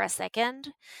this for a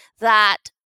second. That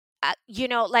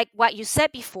like what you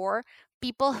said before,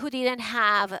 people who didn't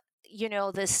have,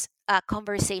 this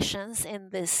conversations in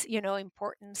this,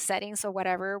 important settings or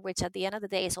whatever, which at the end of the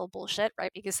day is all bullshit,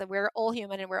 right? Because we're all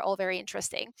human and we're all very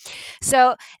interesting.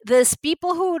 So these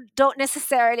people who don't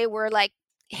necessarily were like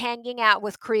hanging out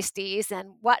with Christie's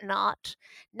and whatnot,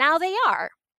 now they are.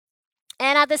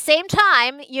 And at the same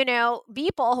time,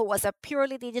 Beeple, who was a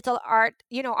purely digital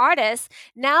artist,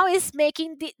 now is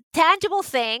making the tangible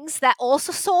things that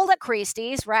also sold at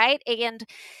Christie's, right?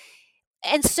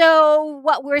 And so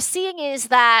what we're seeing is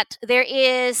that there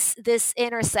is this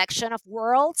intersection of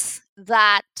worlds,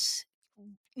 that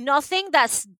nothing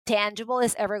that's tangible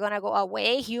is ever going to go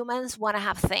away. Humans want to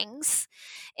have things.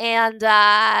 And,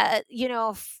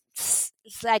 it's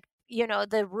like,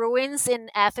 the ruins in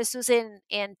Ephesus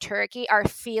in Turkey are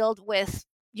filled with,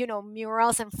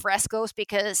 murals and frescoes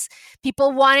because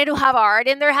people wanted to have art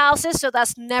in their houses. So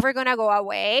that's never going to go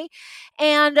away.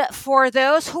 And for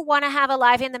those who want to have a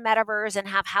life in the metaverse and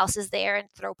have houses there and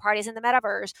throw parties in the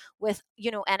metaverse with,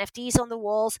 NFTs on the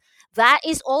walls, that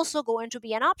is also going to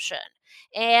be an option.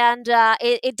 And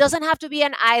it doesn't have to be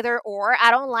an either or.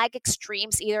 I don't like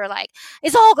extremes either, like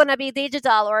it's all going to be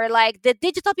digital, or like the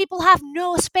digital people have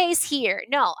no space here.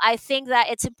 No, I think that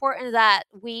it's important that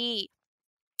we,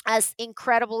 as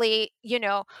incredibly,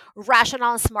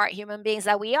 rational and smart human beings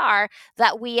that we are,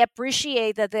 that we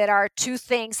appreciate that there are two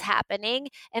things happening,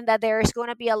 and that there's going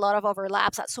to be a lot of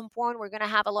overlaps. At some point, we're going to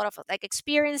have a lot of like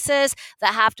experiences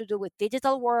that have to do with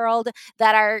digital world,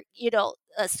 that are,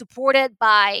 supported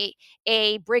by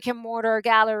a brick and mortar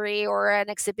gallery or an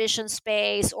exhibition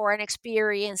space or an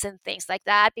experience and things like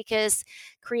that, because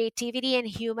creativity and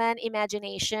human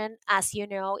imagination, as you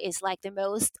know, is like the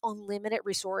most unlimited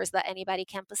resource that anybody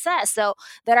can possess. So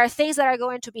there are things that are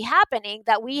going to be happening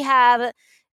that we have.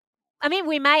 I mean,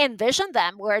 we might envision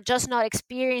them. We're just not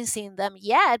experiencing them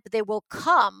yet, but they will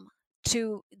come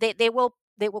to they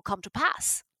will come to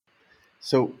pass.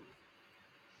 So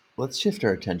let's shift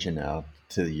our attention now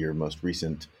to your most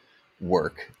recent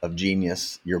work of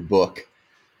genius, your book,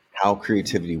 How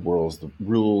Creativity Rules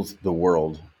the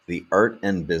World, the art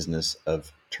and business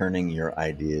of turning your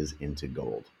ideas into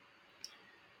gold.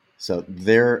 So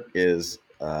there is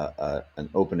an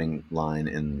opening line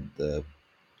in the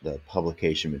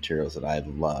publication materials that I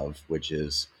love, which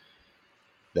is,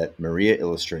 that Maria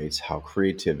illustrates how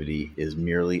creativity is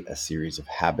merely a series of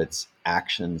habits,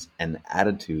 actions, and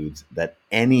attitudes that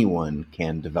anyone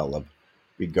can develop,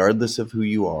 regardless of who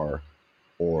you are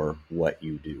or what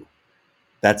you do.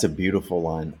 That's a beautiful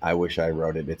line. I wish I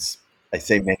wrote it. I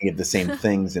say many of the same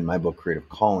things in my book, Creative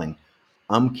Calling.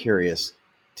 I'm curious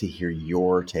to hear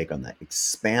your take on that.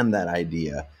 Expand that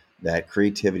idea that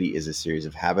creativity is a series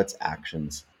of habits,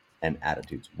 actions, and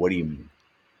attitudes. What do you mean?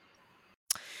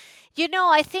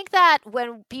 I think that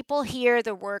when people hear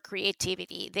the word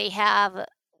creativity, they have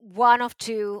one of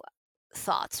two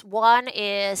thoughts. One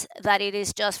is that it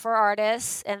is just for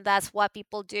artists, and that's what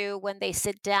people do when they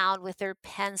sit down with their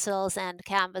pencils and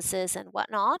canvases and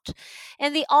whatnot.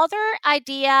 And the other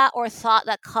idea or thought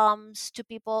that come to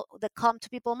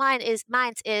people's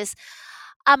minds is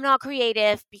I'm not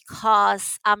creative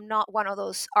because I'm not one of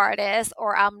those artists,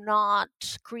 or I'm not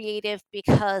creative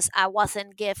because I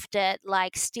wasn't gifted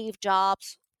like Steve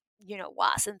Jobs,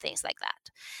 was, and things like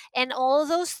that. And all of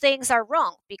those things are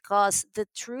wrong, because the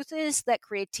truth is that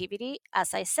creativity,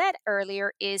 as I said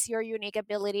earlier, is your unique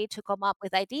ability to come up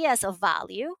with ideas of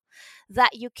value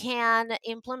that you can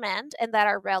implement and that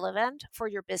are relevant for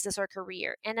your business or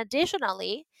career. And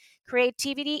additionally,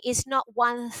 creativity is not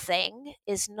one thing,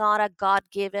 is not a God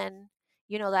given,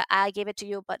 that I gave it to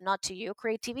you, but not to you.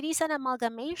 Creativity is an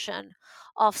amalgamation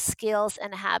of skills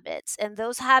and habits. And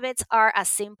those habits are as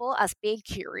simple as being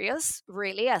curious,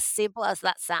 really, as simple as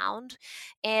that sound.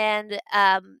 And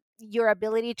your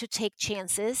ability to take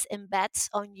chances and bets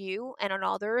on you and on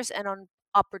others and on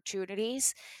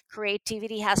opportunities.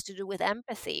 Creativity has to do with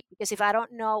empathy, because if I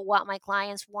don't know what my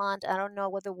clients want, I don't know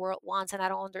what the world wants, and I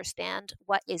don't understand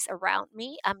what is around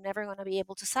me, I'm never going to be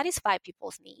able to satisfy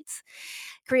people's needs.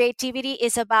 Creativity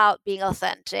is about being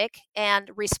authentic and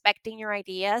respecting your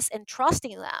ideas and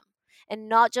trusting them, and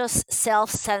not just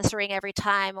self-censoring every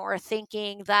time or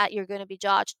thinking that you're going to be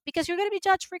judged, because you're going to be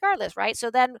judged regardless, right?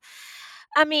 So then,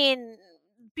 I mean,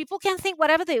 people can think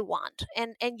whatever they want,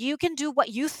 and you can do what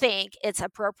you think is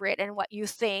appropriate and what you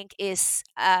think is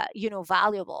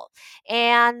valuable.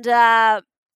 And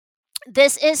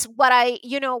this is what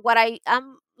I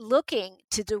am looking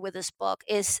to do with this book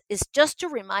is just to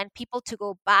remind people to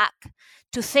go back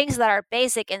to things that are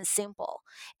basic and simple.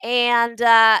 And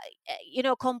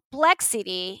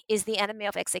complexity is the enemy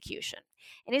of execution.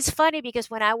 And it's funny, because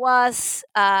when I was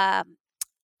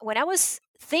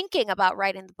thinking about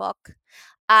writing the book,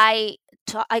 I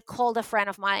called a friend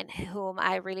of mine whom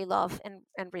I really love and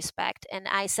respect, and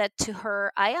I said to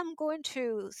her, I'm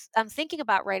thinking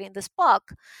about writing this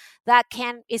book that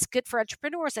is good for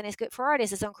entrepreneurs and is good for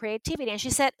artists, it's on creativity. And she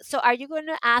said, so are you going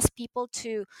to ask people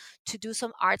to do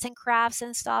some arts and crafts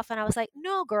and stuff? And I was like,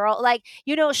 no, girl. Like,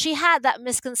 she had that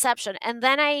misconception. And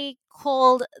then I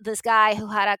called this guy who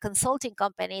had a consulting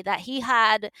company that he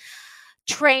had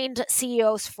trained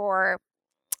CEOs for.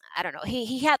 I don't know.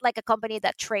 He had like a company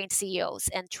that trained CEOs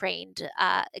and trained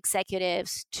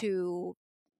executives to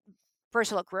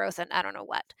personal growth and I don't know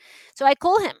what. So I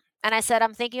called him and I said,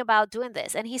 I'm thinking about doing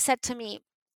this. And he said to me,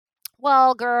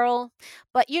 well, girl,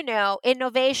 but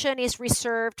innovation is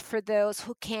reserved for those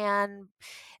who can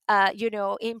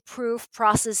improve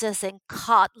processes and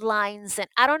cut lines. And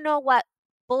I don't know what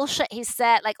bullshit he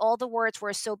said. Like, all the words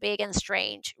were so big and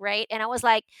strange, right? And I was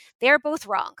like, they're both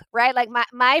wrong, right? Like,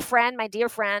 my dear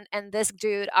friend, and this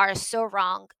dude are so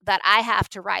wrong that I have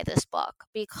to write this book,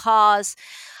 because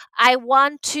I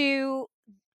want to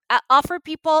offer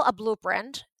people a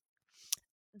blueprint,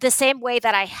 the same way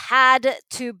that I had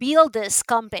to build this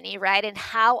company, right? And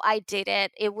how I did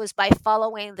it, it was by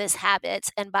following these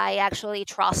habits and by actually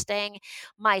trusting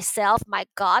myself, my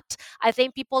gut. I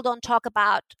think people don't talk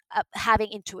about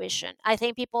having intuition. I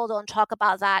think people don't talk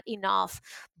about that enough,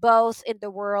 both in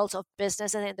the world of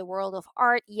business and in the world of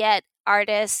art. Yet,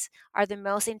 artists are the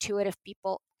most intuitive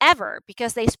people ever,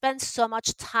 because they spend so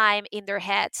much time in their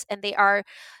heads and they are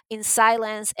in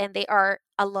silence and they are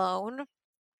alone.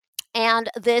 And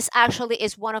this actually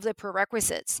is one of the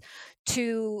prerequisites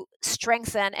to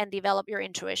strengthen and develop your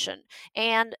intuition.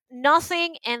 And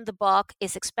nothing in the book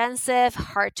is expensive,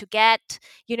 hard to get.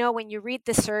 When you read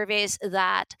the surveys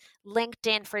that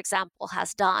LinkedIn, for example,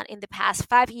 has done in the past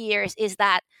 5 years, is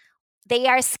that they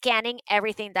are scanning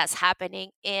everything that's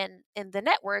happening in the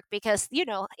network, because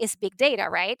it's big data,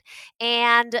 right?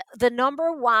 And the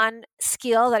number one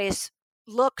skill that is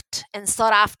looked and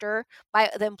sought after by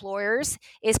the employers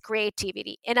is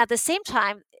creativity, and at the same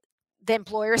time, the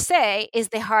employers say is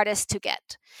the hardest to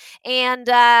get. And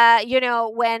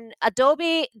when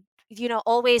Adobe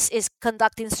always is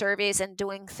conducting surveys and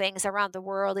doing things around the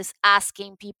world, is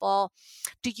asking people,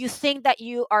 do you think that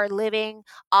you are living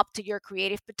up to your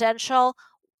creative potential?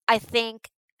 I think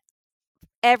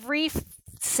every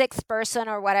sixth person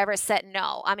or whatever said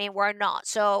no. I mean, we're not.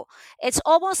 So it's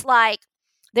almost like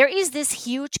there is this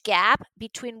huge gap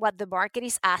between what the market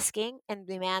is asking and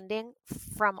demanding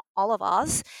from all of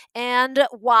us and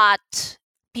what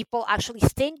people actually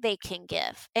think they can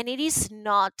give. And it is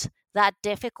not that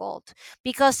difficult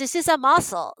because this is a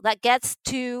muscle that gets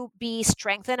to be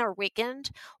strengthened or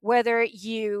weakened whether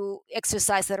you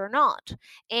exercise it or not.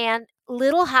 And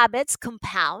little habits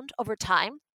compound over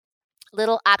time.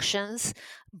 Little actions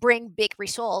bring big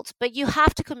results, but you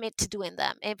have to commit to doing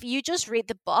them. If you just read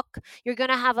the book, you're going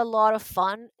to have a lot of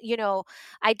fun,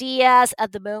 ideas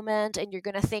at the moment, and you're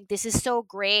going to think this is so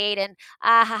great and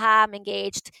I'm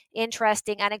engaged,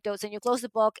 interesting anecdotes, and you close the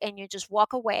book and you just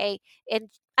walk away. And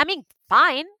I mean,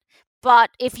 fine.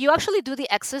 But if you actually do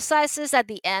the exercises at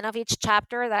the end of each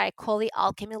chapter that I call the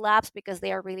alchemy labs because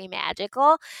they are really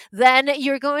magical, then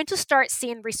you're going to start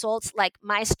seeing results like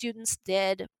my students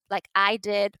did, like I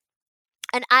did.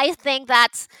 And I think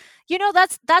that's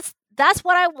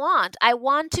what I want. I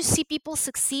want to see people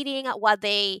succeeding at what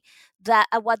they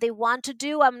want to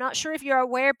do. I'm not sure if you're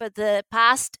aware, but the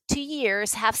past 2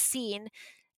 years have seen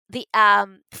the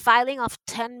filing of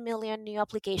 10 million new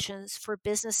applications for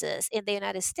businesses in the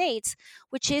United States,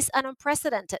 which is an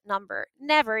unprecedented number.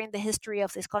 Never in the history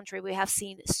of this country we have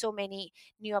seen so many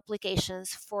new applications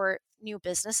for new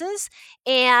businesses.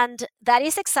 And that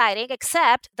is exciting,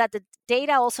 except that the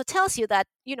data also tells you that,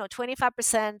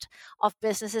 25% of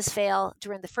businesses fail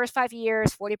during the first 5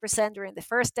 years, 40% during the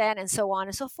first 10, and so on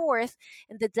and so forth.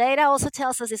 And the data also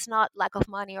tells us it's not lack of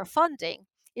money or funding,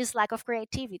 is lack of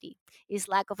creativity, is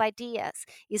lack of ideas,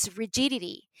 is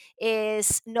rigidity,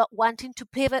 is not wanting to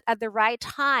pivot at the right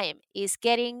time, is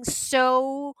getting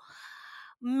so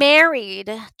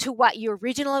married to what you're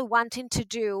originally wanting to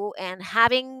do and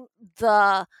having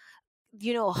the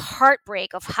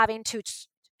heartbreak of having to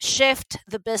shift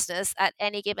the business at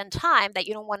any given time that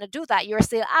you don't want to do that. You're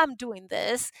still, I'm doing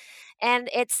this. And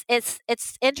it's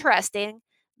interesting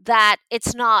that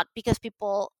it's not because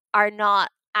people are not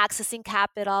accessing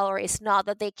capital, or it's not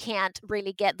that they can't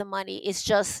really get the money, it's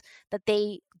just that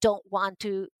they don't want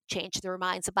to change their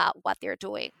minds about what they're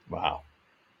doing. Wow.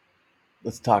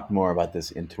 Let's talk more about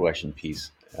this intuition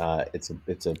piece. It's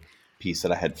a piece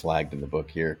that I had flagged in the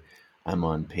book here. I'm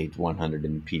on page 100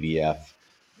 in PDF,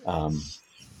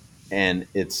 and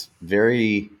it's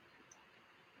very.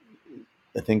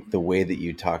 I think the way that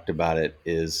you talked about it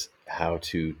is how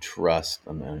to trust.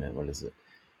 What is it?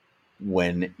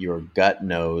 When your gut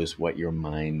knows what your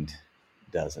mind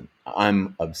doesn't.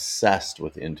 I'm obsessed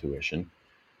with intuition.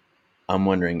 I'm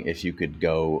wondering if you could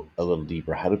go a little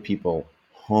deeper. How do people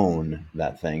hone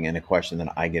that thing? And a question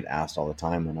that I get asked all the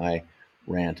time when I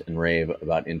rant and rave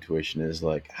about intuition is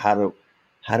like, how do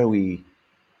we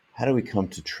come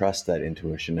to trust that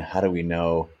intuition? How do we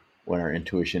know when our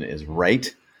intuition is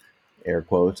right, air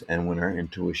quotes, and when our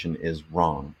intuition is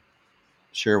wrong?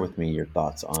 Share with me your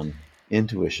thoughts on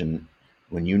intuition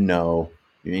when you know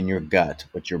you're in your gut,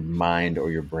 but your mind or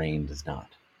your brain does not.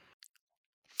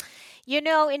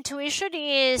 Intuition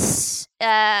is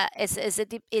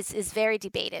very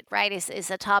debated, right?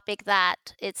 Is a topic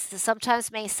that it's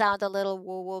sometimes may sound a little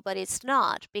woo-woo, but it's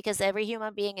not, because every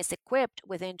human being is equipped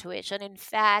with intuition. In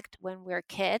fact, when we're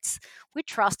kids, we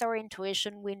trust our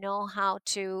intuition. We know how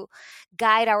to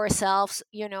guide ourselves,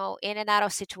 in and out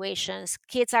of situations.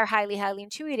 Kids are highly, highly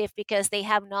intuitive because they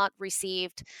have not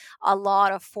received a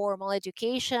lot of formal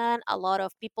education. A lot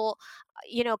of people,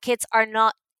 kids are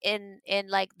not in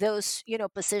like those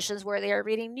positions where they are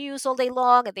reading news all day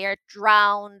long and they are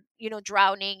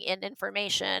drowning in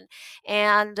information.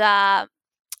 And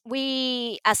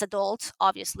we as adults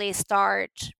obviously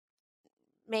start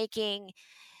making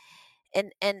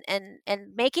and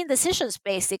making decisions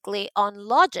basically on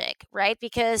logic, right?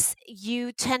 Because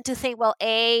you tend to think, well,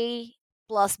 A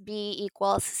plus B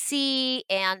equals C,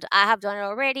 and I have done it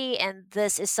already, and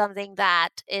this is something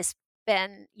that is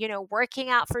been working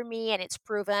out for me and it's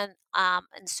proven,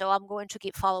 and so I'm going to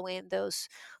keep following those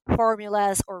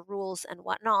formulas or rules and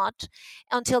whatnot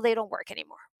until they don't work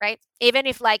anymore, right? Even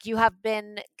if like you have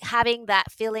been having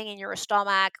that feeling in your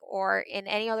stomach or in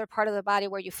any other part of the body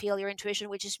where you feel your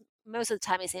intuition, which is most of the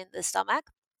time is in the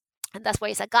stomach, and that's why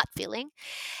it's a gut feeling,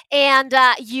 and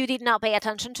you did not pay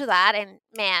attention to that, and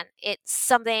man, it's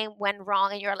something went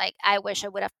wrong and you're like, I wish I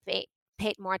would have paid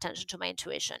more attention to my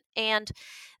intuition. And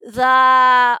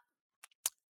the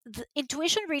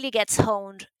intuition really gets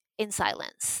honed in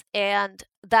silence. And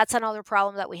that's another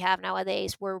problem that we have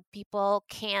nowadays, where people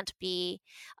can't be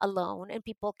alone and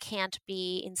people can't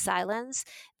be in silence.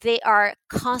 They are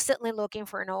constantly looking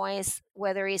for noise,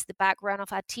 whether it's the background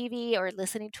of a TV or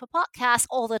listening to a podcast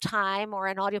all the time, or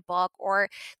an audiobook, or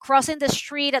crossing the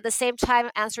street at the same time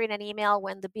answering an email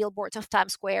when the billboards of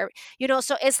Times Square,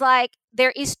 so it's like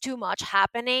there is too much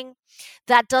happening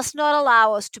that does not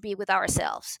allow us to be with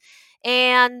ourselves.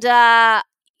 And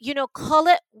call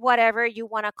it whatever you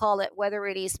want to call it, whether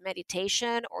it is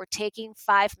meditation or taking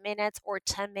 5 minutes or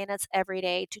 10 minutes every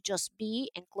day to just be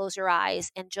and close your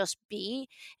eyes and just be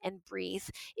and breathe,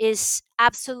 is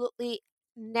absolutely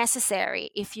necessary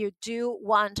if you do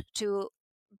want to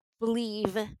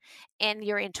believe in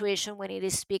your intuition when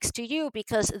it speaks to you,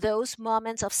 because those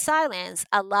moments of silence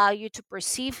allow you to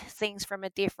perceive things from a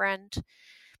different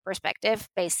perspective,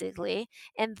 basically.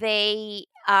 And they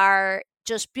are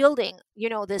just building,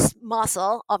 this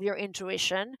muscle of your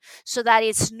intuition, so that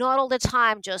it's not all the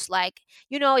time just like,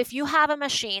 if you have a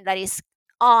machine that is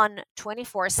on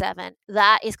 24/7,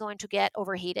 that is going to get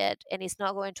overheated and it's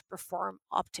not going to perform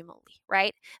optimally,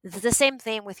 right? It's the same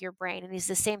thing with your brain, and it's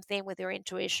the same thing with your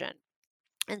intuition.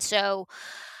 And so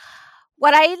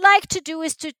what I like to do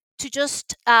is to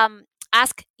just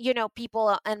ask,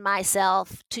 people and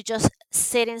myself to just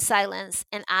sit in silence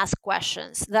and ask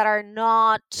questions that are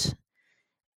not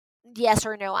yes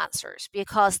or no answers,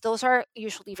 because those are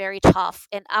usually very tough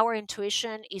and our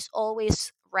intuition is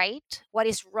always right. What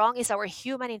is wrong is our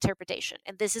human interpretation,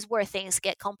 and this is where things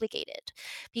get complicated,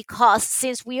 because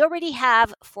since we already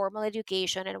have formal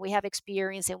education and we have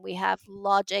experience and we have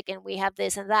logic and we have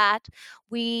this and that,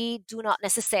 we do not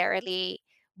necessarily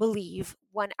believe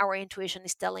when our intuition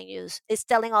is telling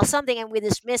us something, and we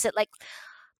dismiss it like,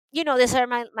 these are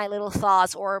my little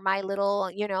thoughts or my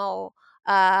little,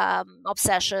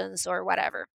 obsessions or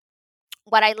whatever.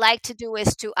 What I like to do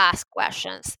is to ask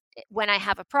questions when I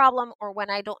have a problem or when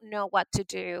I don't know what to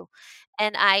do.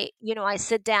 And I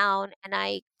sit down and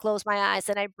I close my eyes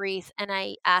and I breathe and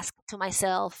I ask to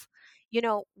myself, you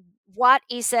know, what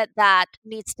is it that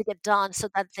needs to get done so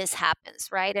that this happens,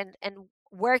 right? And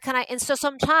where can I? And so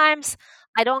sometimes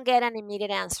I don't get an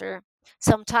immediate answer.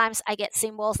 Sometimes I get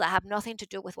symbols that have nothing to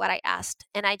do with what I asked,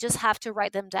 and I just have to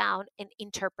write them down and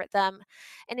interpret them.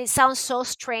 And it sounds so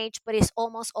strange, but it's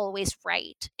almost always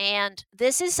right. And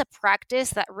this is a practice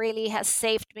that really has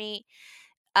saved me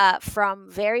from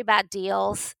very bad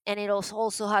deals. And it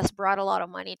also has brought a lot of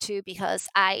money too, because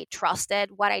I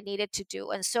trusted what I needed to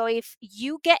do. And so if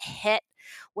you get hit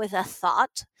with a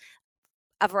thought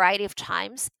a variety of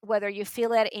times, whether you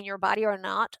feel it in your body or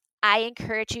not, I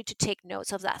encourage you to take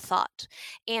notes of that thought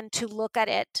and to look at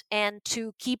it and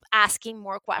to keep asking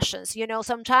more questions.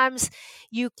 Sometimes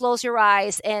you close your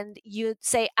eyes and you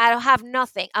say, I don't have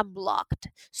nothing, I'm blocked.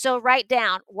 So write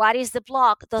down, what is the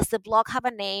block? Does the block have a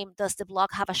name? Does the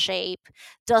block have a shape?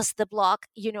 Does the block,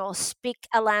 speak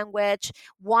a language?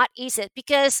 What is it?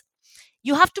 Because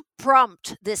you have to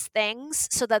prompt these things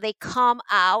so that they come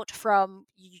out from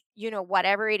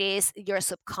whatever it is, your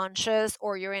subconscious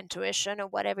or your intuition or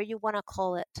whatever you want to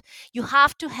call it. You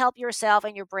have to help yourself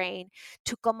and your brain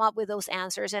to come up with those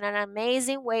answers, and an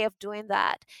amazing way of doing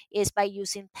that is by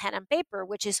using pen and paper,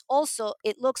 which is also,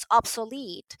 it looks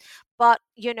obsolete, but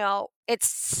it's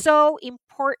so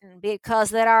important,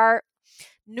 because there are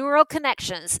neural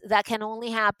connections that can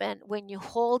only happen when you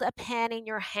hold a pen in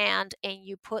your hand and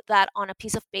you put that on a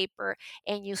piece of paper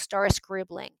and you start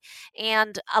scribbling.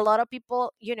 And a lot of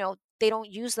people, they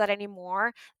don't use that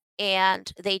anymore,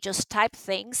 and they just type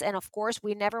things. And of course,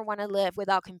 we never want to live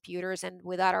without computers and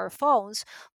without our phones,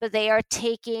 but they are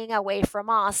taking away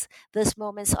from us these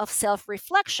moments of self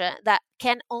reflection that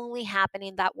can only happen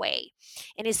in that way.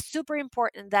 And it's super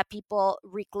important that people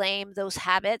reclaim those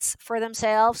habits for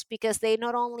themselves, because they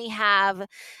not only have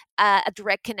a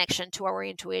direct connection to our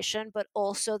intuition, but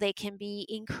also they can be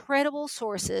incredible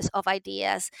sources of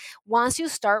ideas. Once you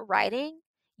start writing,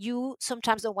 you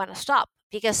sometimes don't want to stop,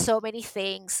 because so many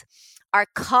things are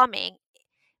coming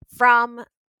from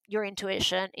your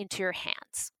intuition into your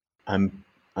hands. I'm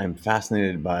I'm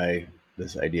fascinated by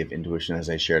this idea of intuition, as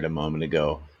I shared a moment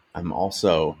ago. I'm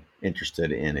also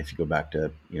interested in, if you go back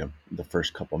to the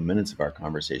first couple of minutes of our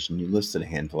conversation, you listed a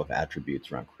handful of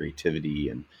attributes around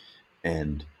creativity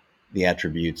and the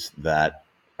attributes that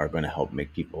are going to help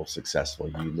make people successful.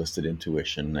 You listed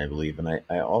intuition, I believe, and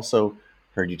I also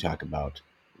heard you talk about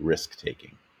risk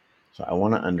taking. So I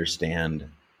want to understand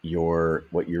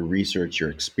what your research, your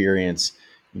experience,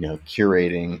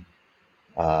 curating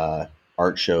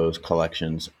art shows,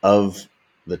 collections of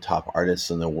the top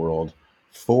artists in the world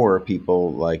for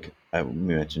people like we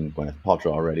mentioned Gwyneth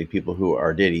Paltrow already, people who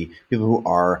are Diddy, people who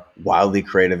are wildly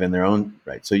creative in their own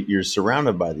right. So you're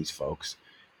surrounded by these folks,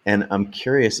 and I'm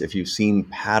curious if you've seen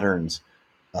patterns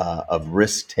of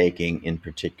risk taking in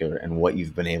particular, and what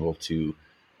you've been able to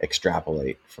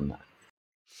extrapolate from that.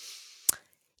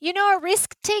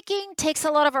 Risk taking takes a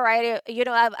lot of variety,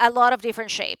 a lot of different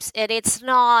shapes. And it's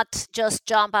not just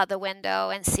jump out the window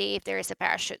and see if there is a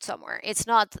parachute somewhere. It's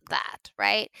not that,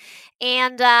 right?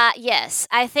 And yes,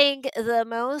 I think the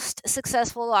most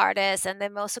successful artists and the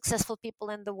most successful people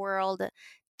in the world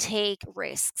take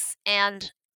risks.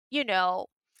 And, you know,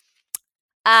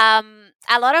 a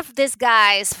lot of these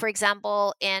guys, for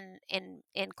example, in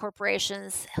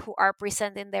corporations who are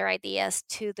presenting their ideas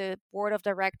to the board of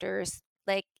directors,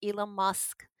 like Elon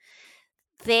Musk,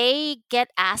 they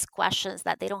get asked questions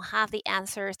that they don't have the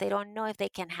answers, they don't know if they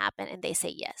can happen, and they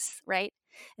say yes, right?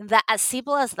 And that, as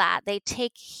simple as that, they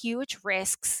take huge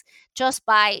risks just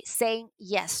by saying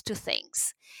yes to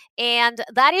things. And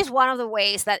that is one of the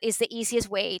ways that is the easiest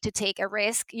way to take a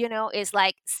risk, is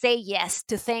like say yes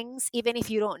to things, even if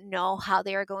you don't know how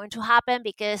they are going to happen,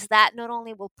 because that not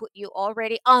only will put you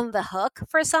already on the hook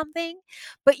for something,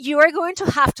 but you are going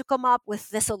to have to come up with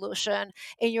the solution,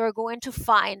 and you're going to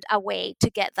find a way to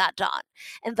get that done.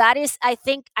 And that is, I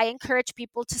think, I encourage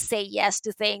people to say yes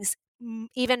to things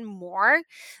even more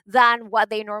than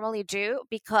what they normally do,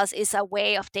 because it's a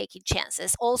way of taking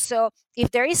chances. Also,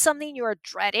 if there is something you're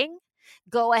dreading,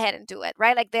 go ahead and do it,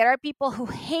 right? Like, there are people who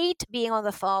hate being on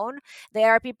the phone.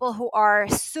 There are people who are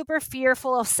super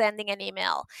fearful of sending an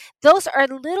email. Those are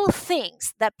little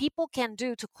things that people can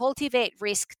do to cultivate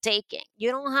risk taking. You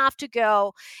don't have to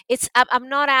go, I'm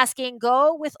not asking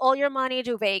go with all your money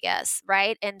to Vegas,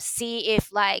 right? And see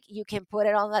if like you can put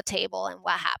it on the table and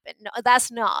what happened. No,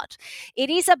 that's not. It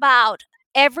is about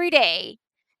every day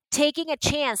taking a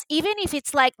chance, even if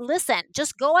it's like, listen,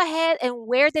 just go ahead and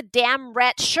wear the damn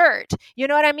red shirt. You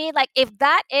know what I mean? Like, if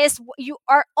that is, you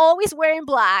are always wearing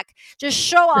black, just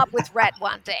show up with red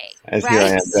one day, As here I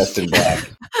right? am dressed in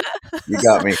black. You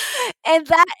got me. And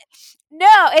that,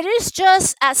 no, it is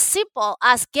just as simple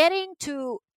as getting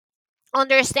to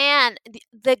understand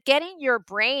the getting your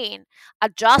brain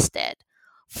adjusted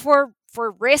for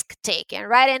risk taking,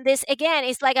 right? And this again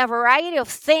is like a variety of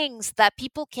things that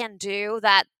people can do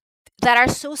that are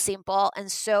so simple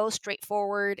and so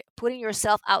straightforward. Putting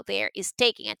yourself out there is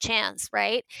taking a chance,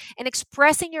 right? And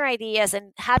expressing your ideas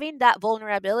and having that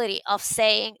vulnerability of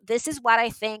saying, this is what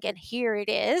I think and here it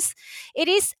is. It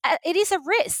is a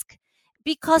risk,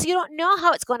 because you don't know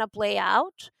how it's going to play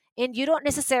out, and you don't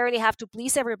necessarily have to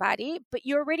please everybody, but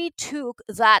you already took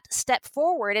that step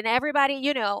forward. And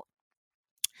everybody,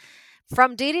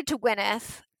 from Didi to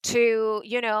Gwyneth to,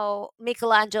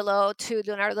 Michelangelo to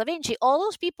Leonardo da Vinci, all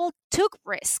those people took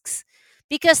risks,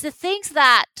 because the things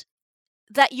that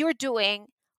you're doing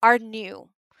are new.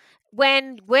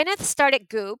 When Gwyneth started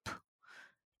Goop,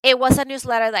 it was a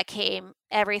newsletter that came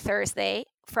every Thursday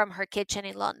from her kitchen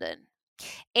in London.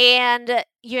 And,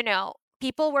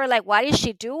 people were like, what is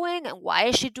she doing? And why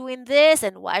is she doing this?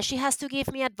 And why she has to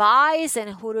give me advice?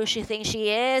 And who does she think she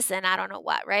is? And I don't know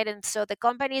what, right? And so the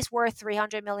company is worth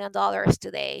 $300 million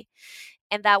today.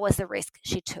 And that was the risk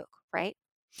she took, right?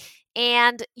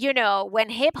 And,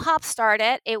 when hip hop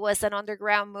started, it was an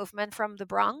underground movement from the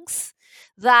Bronx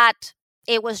that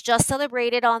it was just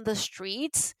celebrated on the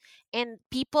streets. And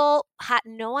people had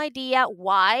no idea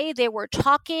why they were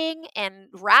talking and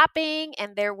rapping,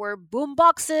 and there were boom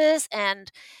boxes, and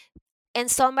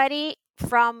somebody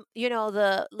from,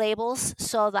 the labels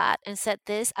saw that and said,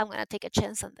 this, I'm going to take a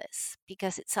chance on this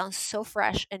because it sounds so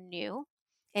fresh and new,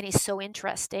 and it's so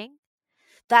interesting,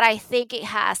 that I think it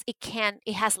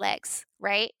has legs,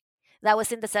 right? That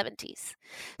was in the 70s.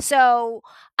 So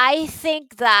I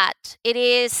think that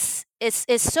it's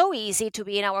so easy to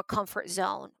be in our comfort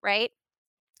zone, right?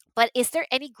 But is there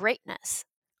any greatness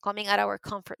coming out of our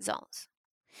comfort zones?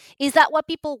 Is that what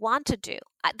people want to do?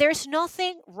 There's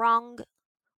nothing wrong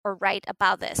or right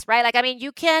about this, right? Like, I mean,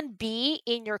 you can be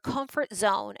in your comfort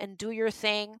zone and do your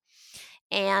thing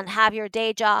and have your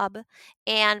day job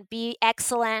and be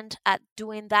excellent at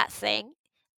doing that thing.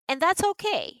 And that's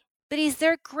okay. But is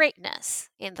there greatness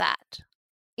in that?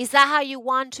 Is that how you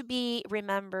want to be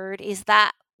remembered? Is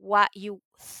that what you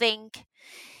think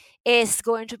is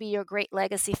going to be your great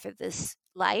legacy for this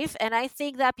life? And I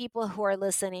think that people who are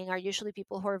listening are usually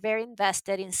people who are very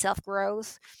invested in self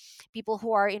growth, people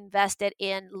who are invested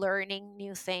in learning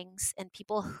new things, and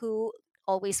people who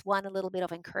always want a little bit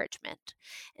of encouragement.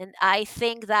 And I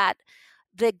think that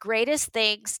the greatest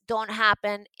things don't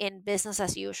happen in business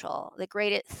as usual. The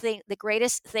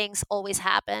greatest things always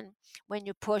happen when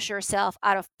you push yourself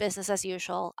out of business as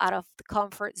usual, out of the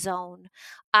comfort zone,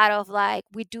 out of like,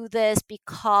 we do this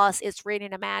because it's written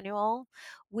in a manual.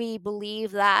 We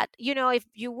believe that, if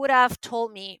you would have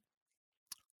told me,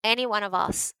 any one of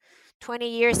us, 20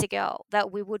 years ago,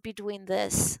 that we would be doing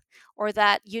this, or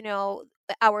that,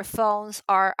 our phones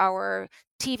are our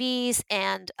TVs,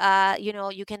 and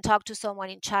you can talk to someone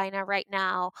in China right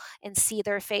now and see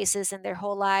their faces and their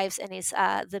whole lives, and it's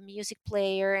the music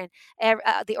player and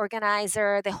the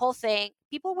organizer, the whole thing.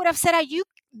 People would have said, "Are you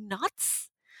nuts?"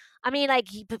 I mean, like,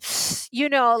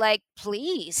 like,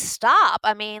 please stop.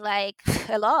 I mean, like,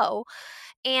 hello.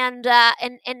 And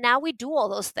now we do all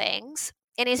those things,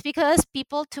 and it's because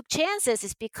people took chances.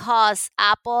 It's because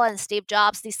Apple and Steve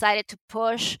Jobs decided to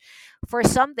push for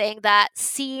something that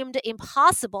seemed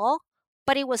impossible,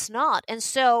 but it was not. And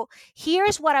so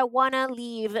here's what I want to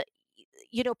leave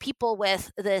people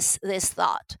with, this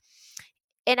thought,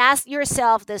 and ask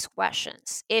yourself these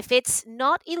questions. If it's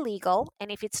not illegal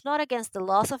and if it's not against the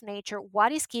laws of nature,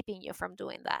 what is keeping you from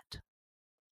doing that?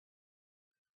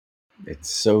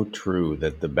 It's so true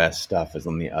that the best stuff is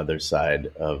on the other side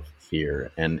of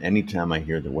fear. And anytime I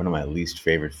hear that, one of my least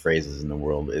favorite phrases in the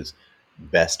world is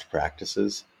best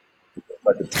practices.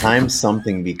 By the time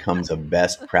something becomes a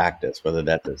best practice, whether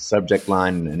that's a subject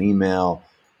line in an email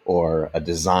or a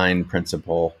design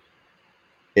principle,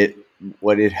 it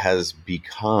what it has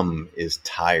become is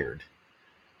tired.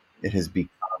 It has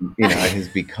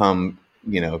become,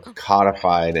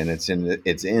 codified, and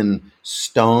it's in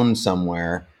stone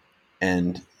somewhere,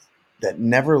 and that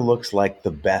never looks like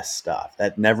the best stuff.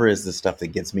 That never is the stuff that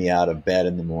gets me out of bed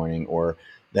in the morning, or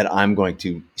that I'm going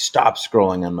to stop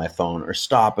scrolling on my phone or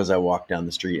stop as I walk down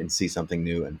the street and see something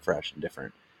new and fresh and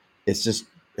different. It's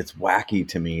wacky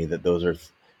to me that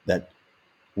that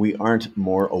we aren't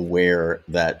more aware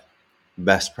that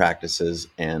best practices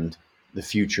and the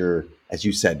future, as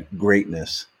you said,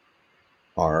 greatness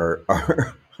are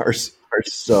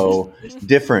so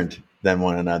different than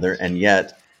one another, and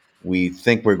yet we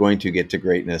think we're going to get to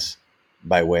greatness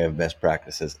by way of best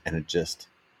practices, and it just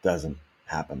doesn't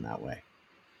happen that way.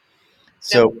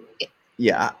 So,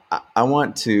 yeah, I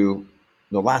want to.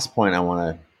 The last point I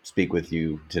want to speak with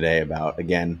you today about,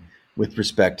 again, with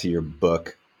respect to your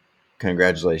book.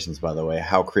 Congratulations, by the way.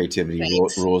 How creativity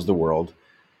rules the world,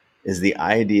 is the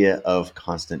idea of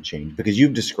constant change, because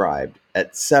you've described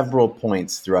at several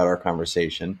points throughout our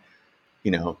conversation,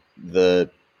 the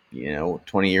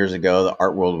 20 years ago, the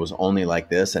art world was only like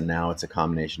this, and now it's a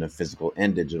combination of physical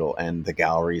and digital, and the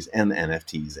galleries and the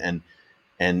NFTs,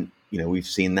 and we've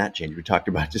seen that change. We talked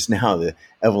about just now the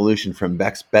evolution from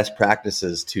best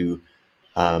practices to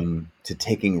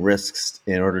taking risks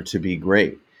in order to be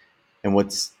great. And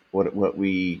what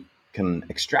we can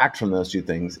extract from those two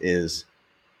things is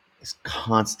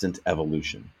constant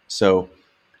evolution. So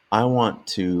I want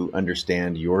to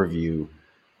understand your view,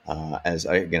 I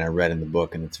read in the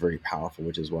book, and it's very powerful,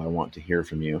 which is why I want to hear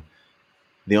from you.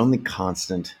 The only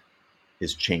constant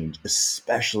is change,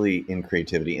 especially in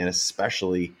creativity, and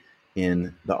especially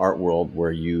in the art world,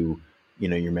 where you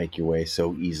make your way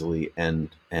so easily and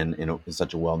in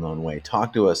such a well-known way.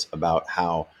 Talk to us about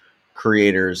how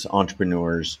creators,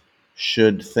 entrepreneurs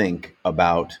should think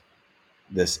about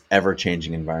this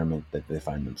ever-changing environment that they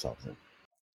find themselves in.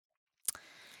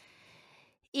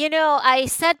 I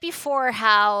said before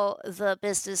how the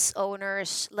business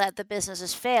owners let the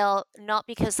businesses fail, not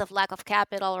because of lack of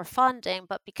capital or funding,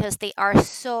 but because they are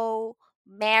so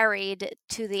married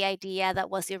to the idea that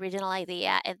was the original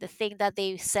idea, and the thing that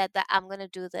they said, that I'm going to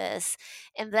do this.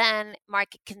 And then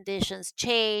market conditions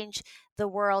change, the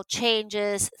world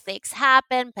changes, things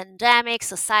happen, pandemics,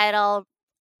 societal,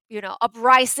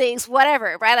 uprisings,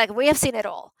 whatever, right? Like, we have seen it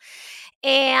all.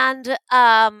 And,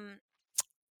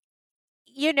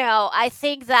 I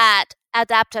think that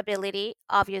adaptability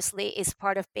obviously is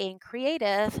part of being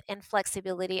creative, and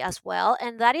flexibility as well.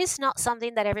 And that is not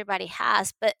something that everybody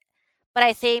has, but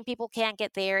I think people can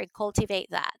get there and cultivate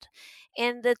that.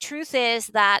 And the truth is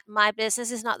that my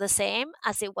business is not the same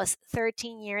as it was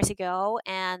 13 years ago,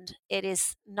 and it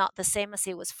is not the same as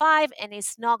it was 5, and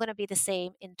it's not going to be the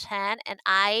same in 10. And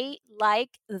I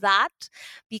like that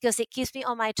because it keeps me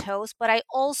on my toes, but I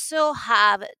also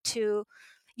have to,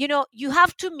 you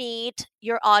have to meet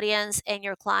your audience and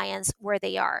your clients where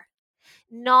they are,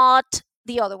 not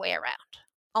the other way around,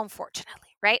 unfortunately,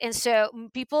 right? And so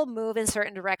people move in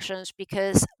certain directions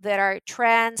because there are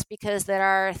trends, because there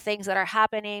are things that are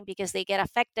happening, because they get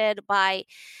affected by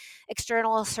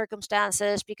external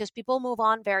circumstances, because people move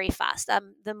on very fast.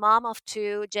 I'm the mom of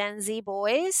two Gen Z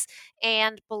boys,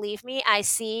 and believe me, I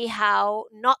see how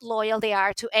not loyal they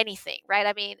are to anything, right?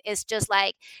 I mean, it's just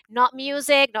like not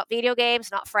music, not video games,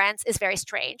 not friends. It's very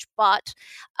strange, but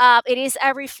it is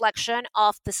a reflection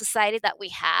of the society that we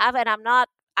have. And I'm not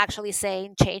actually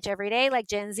saying change every day like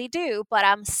Gen Z do, but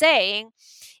I'm saying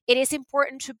it is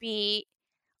important to be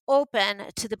open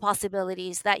to the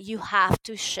possibilities that you have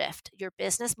to shift your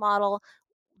business model,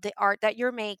 the art that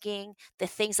you're making, the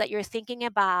things that you're thinking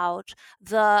about.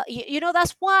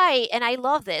 That's why, and I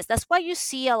love this, that's why you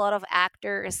see a lot of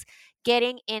actors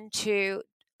getting into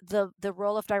the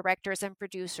role of directors and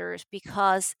producers,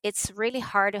 because it's really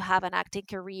hard to have an acting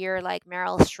career like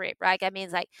Meryl Streep, right? I mean,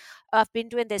 it's like, I've been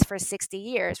doing this for 60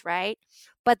 years, right?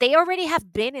 But they already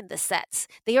have been in the sets.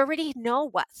 They already know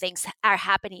what things are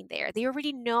happening there. They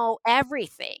already know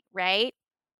everything, right?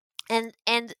 And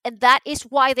that is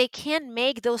why they can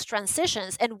make those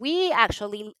transitions, and we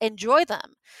actually enjoy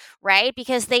them, right?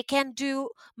 Because they can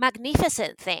do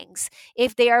magnificent things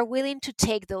if they are willing to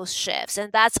take those shifts.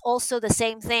 And that's also the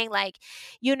same thing, like,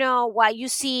 why you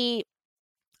see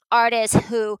artists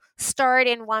who start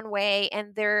in one way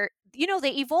and they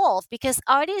evolve, because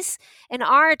artists and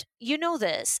art,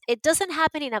 this, it doesn't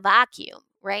happen in a vacuum,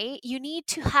 right? You need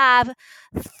to have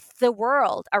the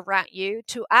world around you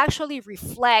to actually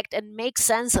reflect and make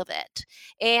sense of it.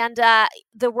 And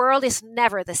the world is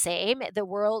never the same. The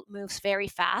world moves very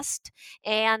fast.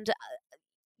 And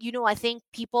I think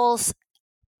the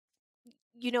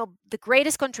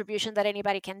greatest contribution that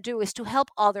anybody can do is to help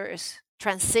others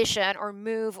transition or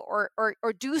move or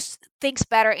do things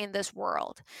better in this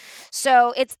world.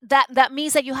 So it's that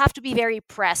means that you have to be very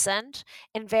present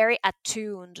and very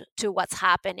attuned to what's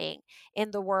happening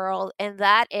in the world, and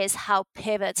that is how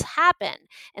pivots happen.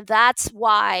 And that's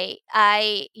why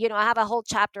I have a whole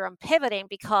chapter on pivoting,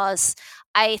 because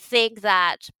I think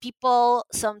that people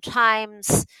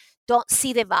sometimes don't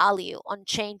see the value on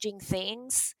changing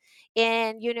things.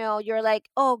 And you're like,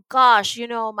 oh gosh,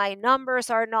 my numbers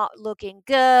are not looking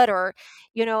good, or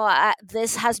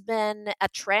this has been a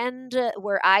trend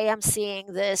where I am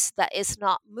seeing this that is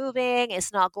not moving,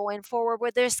 is not going forward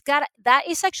with. That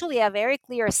is actually a very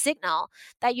clear signal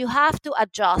that you have to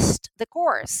adjust the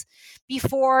course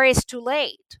before it's too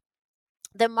late.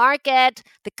 The market,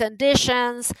 the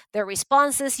conditions, the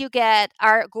responses you get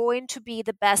are going to be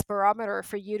the best barometer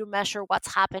for you to measure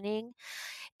what's happening.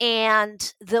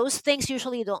 And those things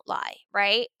usually don't lie,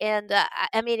 right? And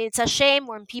I mean, it's a shame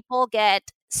when people get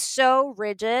so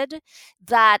rigid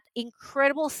that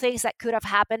incredible things that could have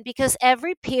happened, because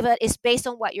every pivot is based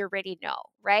on what you already know,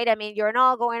 right? I mean, you're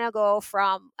not going to go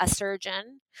from a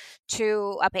surgeon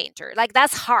to a painter. Like,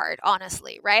 that's hard,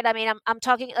 honestly, right? I mean, I'm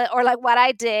talking, or like what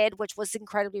I did, which was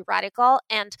incredibly radical.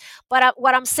 But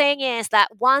what I'm saying is that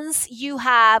once you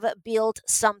have built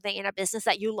something in a business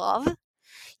that you love,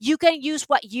 you can use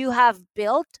what you have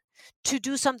built to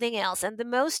do something else. And the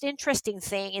most interesting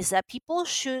thing is that people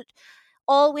should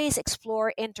always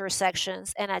explore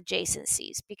intersections and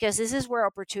adjacencies, because this is where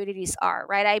opportunities are,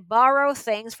 right? I borrow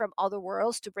things from other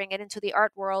worlds to bring it into the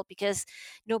art world, because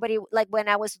nobody, like when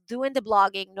I was doing the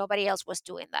blogging, nobody else was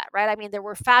doing that, right? I mean, there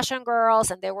were fashion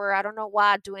girls and there were, I don't know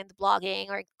what, doing the blogging,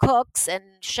 or cooks and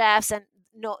chefs, and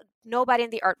nobody in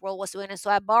the art world was doing it.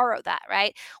 So I borrowed that,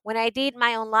 right? When I did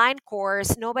my online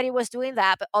course, nobody was doing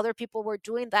that, but other people were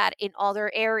doing that in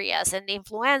other areas, and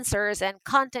influencers and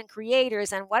content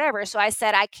creators and whatever. So I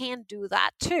said, I can do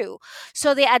that too.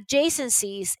 So the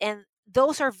adjacencies, and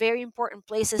those are very important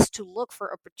places to look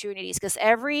for opportunities, because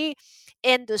every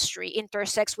industry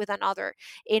intersects with another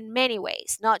in many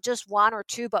ways, not just one or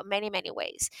two, but many, many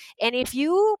ways. And if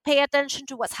you pay attention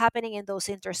to what's happening in those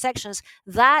intersections,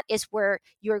 that is where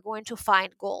you're going to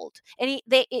find gold. And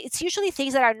it's usually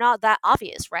things that are not that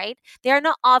obvious, right? They are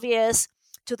not obvious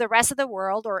to the rest of the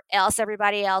world, or else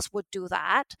everybody else would do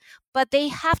that. But they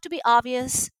have to be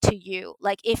obvious to you.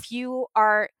 Like, if you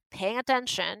are paying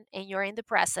attention and you're in the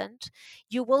present,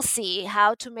 you will see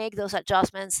how to make those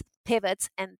adjustments, pivots,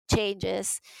 and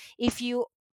changes if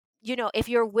if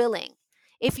you're willing,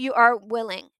 if you are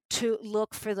willing to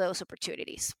look for those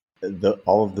opportunities.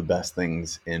 All of the best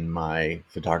things in my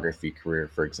photography career,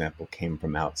 for example, came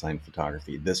from outside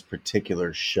photography. This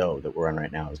particular show that we're on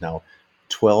right now is now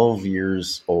 12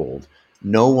 years old.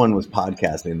 No one was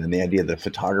podcasting. And the idea that a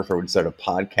photographer would start a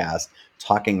podcast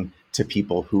talking to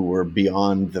people who were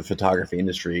beyond the photography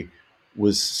industry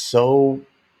was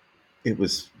it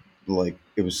was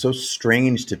so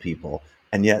strange to people.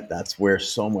 And yet that's where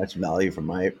so much value from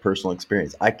my personal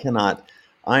experience. I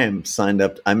am signed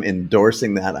up. I'm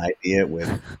endorsing that idea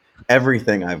with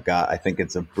everything I've got. I think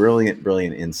it's a brilliant,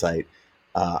 brilliant insight.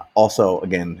 Also,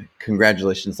 again,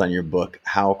 congratulations on your book,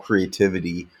 How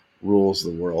Creativity Rules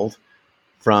the World.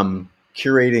 From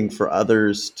curating for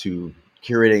others to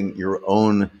curating your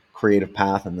own creative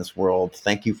path in this world.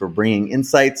 Thank you for bringing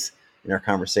insights in our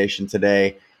conversation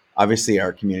today. Obviously,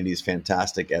 our community is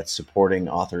fantastic at supporting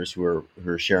authors who are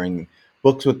sharing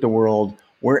books with the world.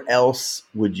 Where else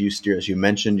would you steer us? You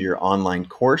mentioned your online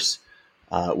course,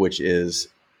 which is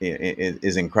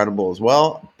incredible as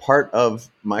well. Part of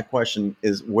my question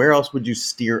is, where else would you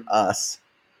steer us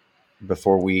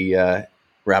before we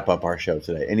wrap up our show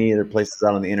today? Any other places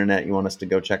out on the internet you want us to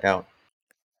go check out?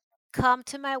 Come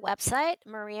to my website,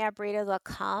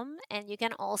 mariabrito.com, and you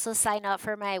can also sign up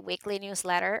for my weekly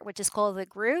newsletter, which is called The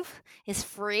Groove. It's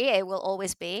free, it will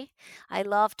always be. I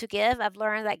love to give. I've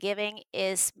learned that giving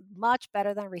is much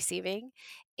better than receiving,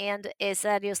 and it's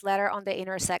a newsletter on the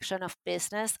intersection of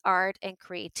business, art, and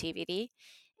creativity.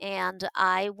 And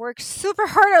I work super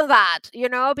hard on that,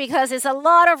 because it's a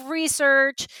lot of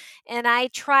research, and I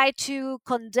try to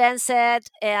condense it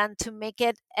and to make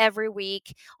it every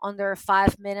week under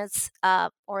 5 minutes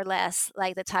or less,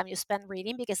 like the time you spend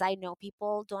reading, because I know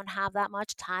people don't have that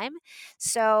much time.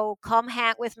 So come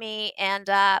hang with me, and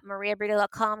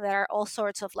mariabrito.com. There are all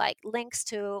sorts of like links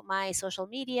to my social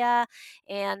media,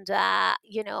 and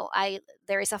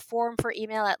there is a form for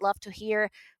email. I'd love to hear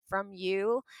from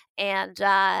you, and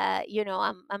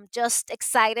I'm just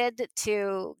excited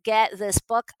to get this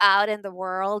book out in the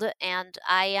world, and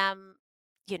I am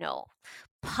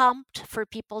pumped for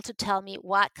people to tell me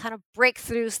what kind of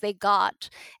breakthroughs they got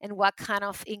and what kind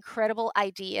of incredible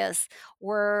ideas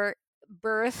were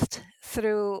birthed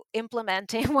through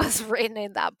implementing what's written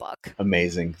in that book.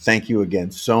 Amazing. Thank you again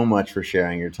so much for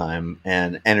sharing your time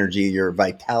and energy, your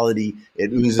vitality.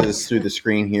 It oozes through the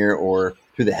screen here or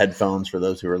through the headphones for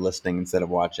those who are listening instead of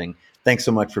watching. Thanks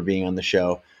so much for being on the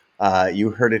show.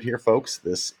 You heard it here, folks.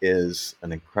 This is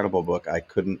an incredible book. I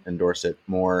couldn't endorse it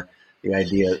more. The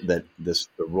idea that the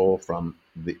role from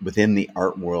within the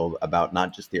art world, about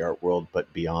not just the art world,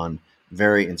 but beyond,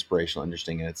 very inspirational,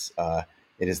 interesting. And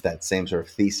it is that same sort of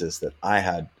thesis that I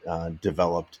had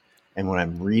developed. And when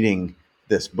I'm reading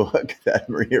this book that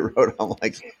Maria wrote, I'm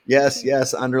like,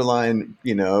 yes, underline,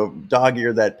 dog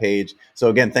ear that page. So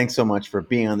again, thanks so much for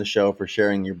being on the show, for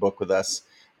sharing your book with us.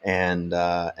 And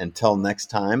until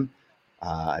next time,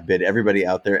 I bid everybody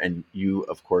out there, and you,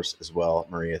 of course, as well,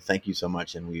 Maria, thank you so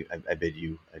much. And I bid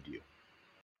you adieu.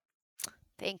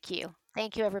 Thank you.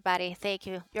 Thank you, everybody. Thank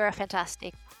you. You're a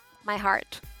fantastic. My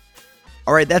heart.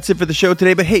 All right, that's it for the show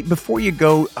today. But hey, before you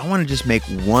go, I want to just make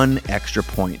one extra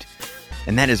point.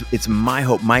 And that is, it's my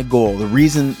hope, my goal, the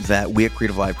reason that we at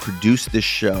Creative Live produce this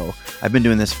show. I've been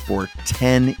doing this for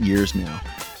 10 years now.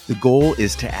 The goal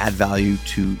is to add value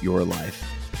to your life.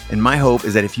 And my hope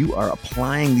is that if you are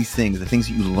applying these things, the things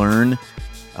that you learn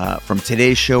from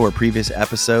today's show or previous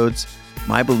episodes,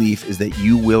 my belief is that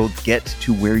you will get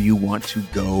to where you want to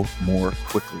go more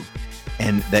quickly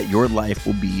and that your life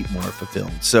will be more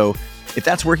fulfilled. So if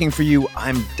that's working for you,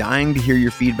 I'm dying to hear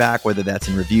your feedback, whether that's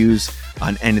in reviews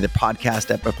on any of the podcast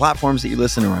platforms that you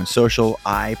listen or on social.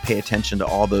 I pay attention to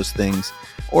all those things.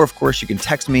 Or, of course, you can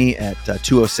text me at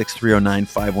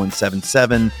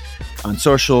 206-309-5177 on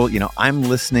social. I'm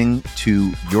listening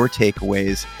to your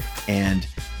takeaways and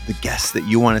the guests that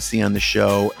you want to see on the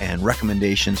show and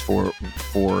recommendations for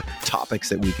topics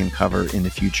that we can cover in the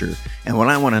future. And what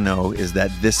I want to know is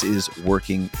that this is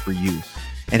working for you.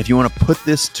 And if you want to put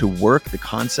this to work, the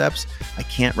concepts, I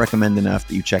can't recommend enough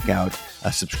that you check out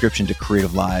a subscription to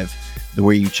Creative Live. The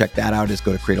way you check that out is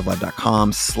go to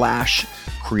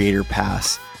creativelive.com/creator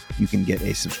pass. You can get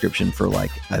a subscription for I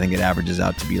think it averages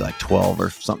out to be like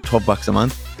 $12 a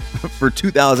month for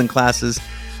 2,000 classes.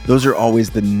 Those are always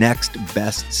the next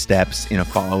best steps in a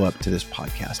follow-up to this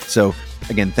podcast. So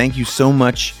again, thank you so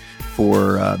much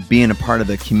for being a part of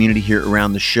the community here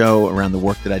around the show, around the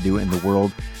work that I do in the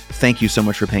world. Thank you so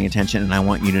much for paying attention. And I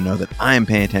want you to know that I am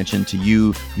paying attention to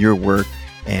you, your work,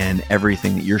 and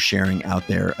everything that you're sharing out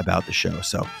there about the show.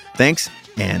 So thanks,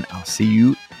 and I'll see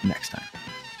you next time.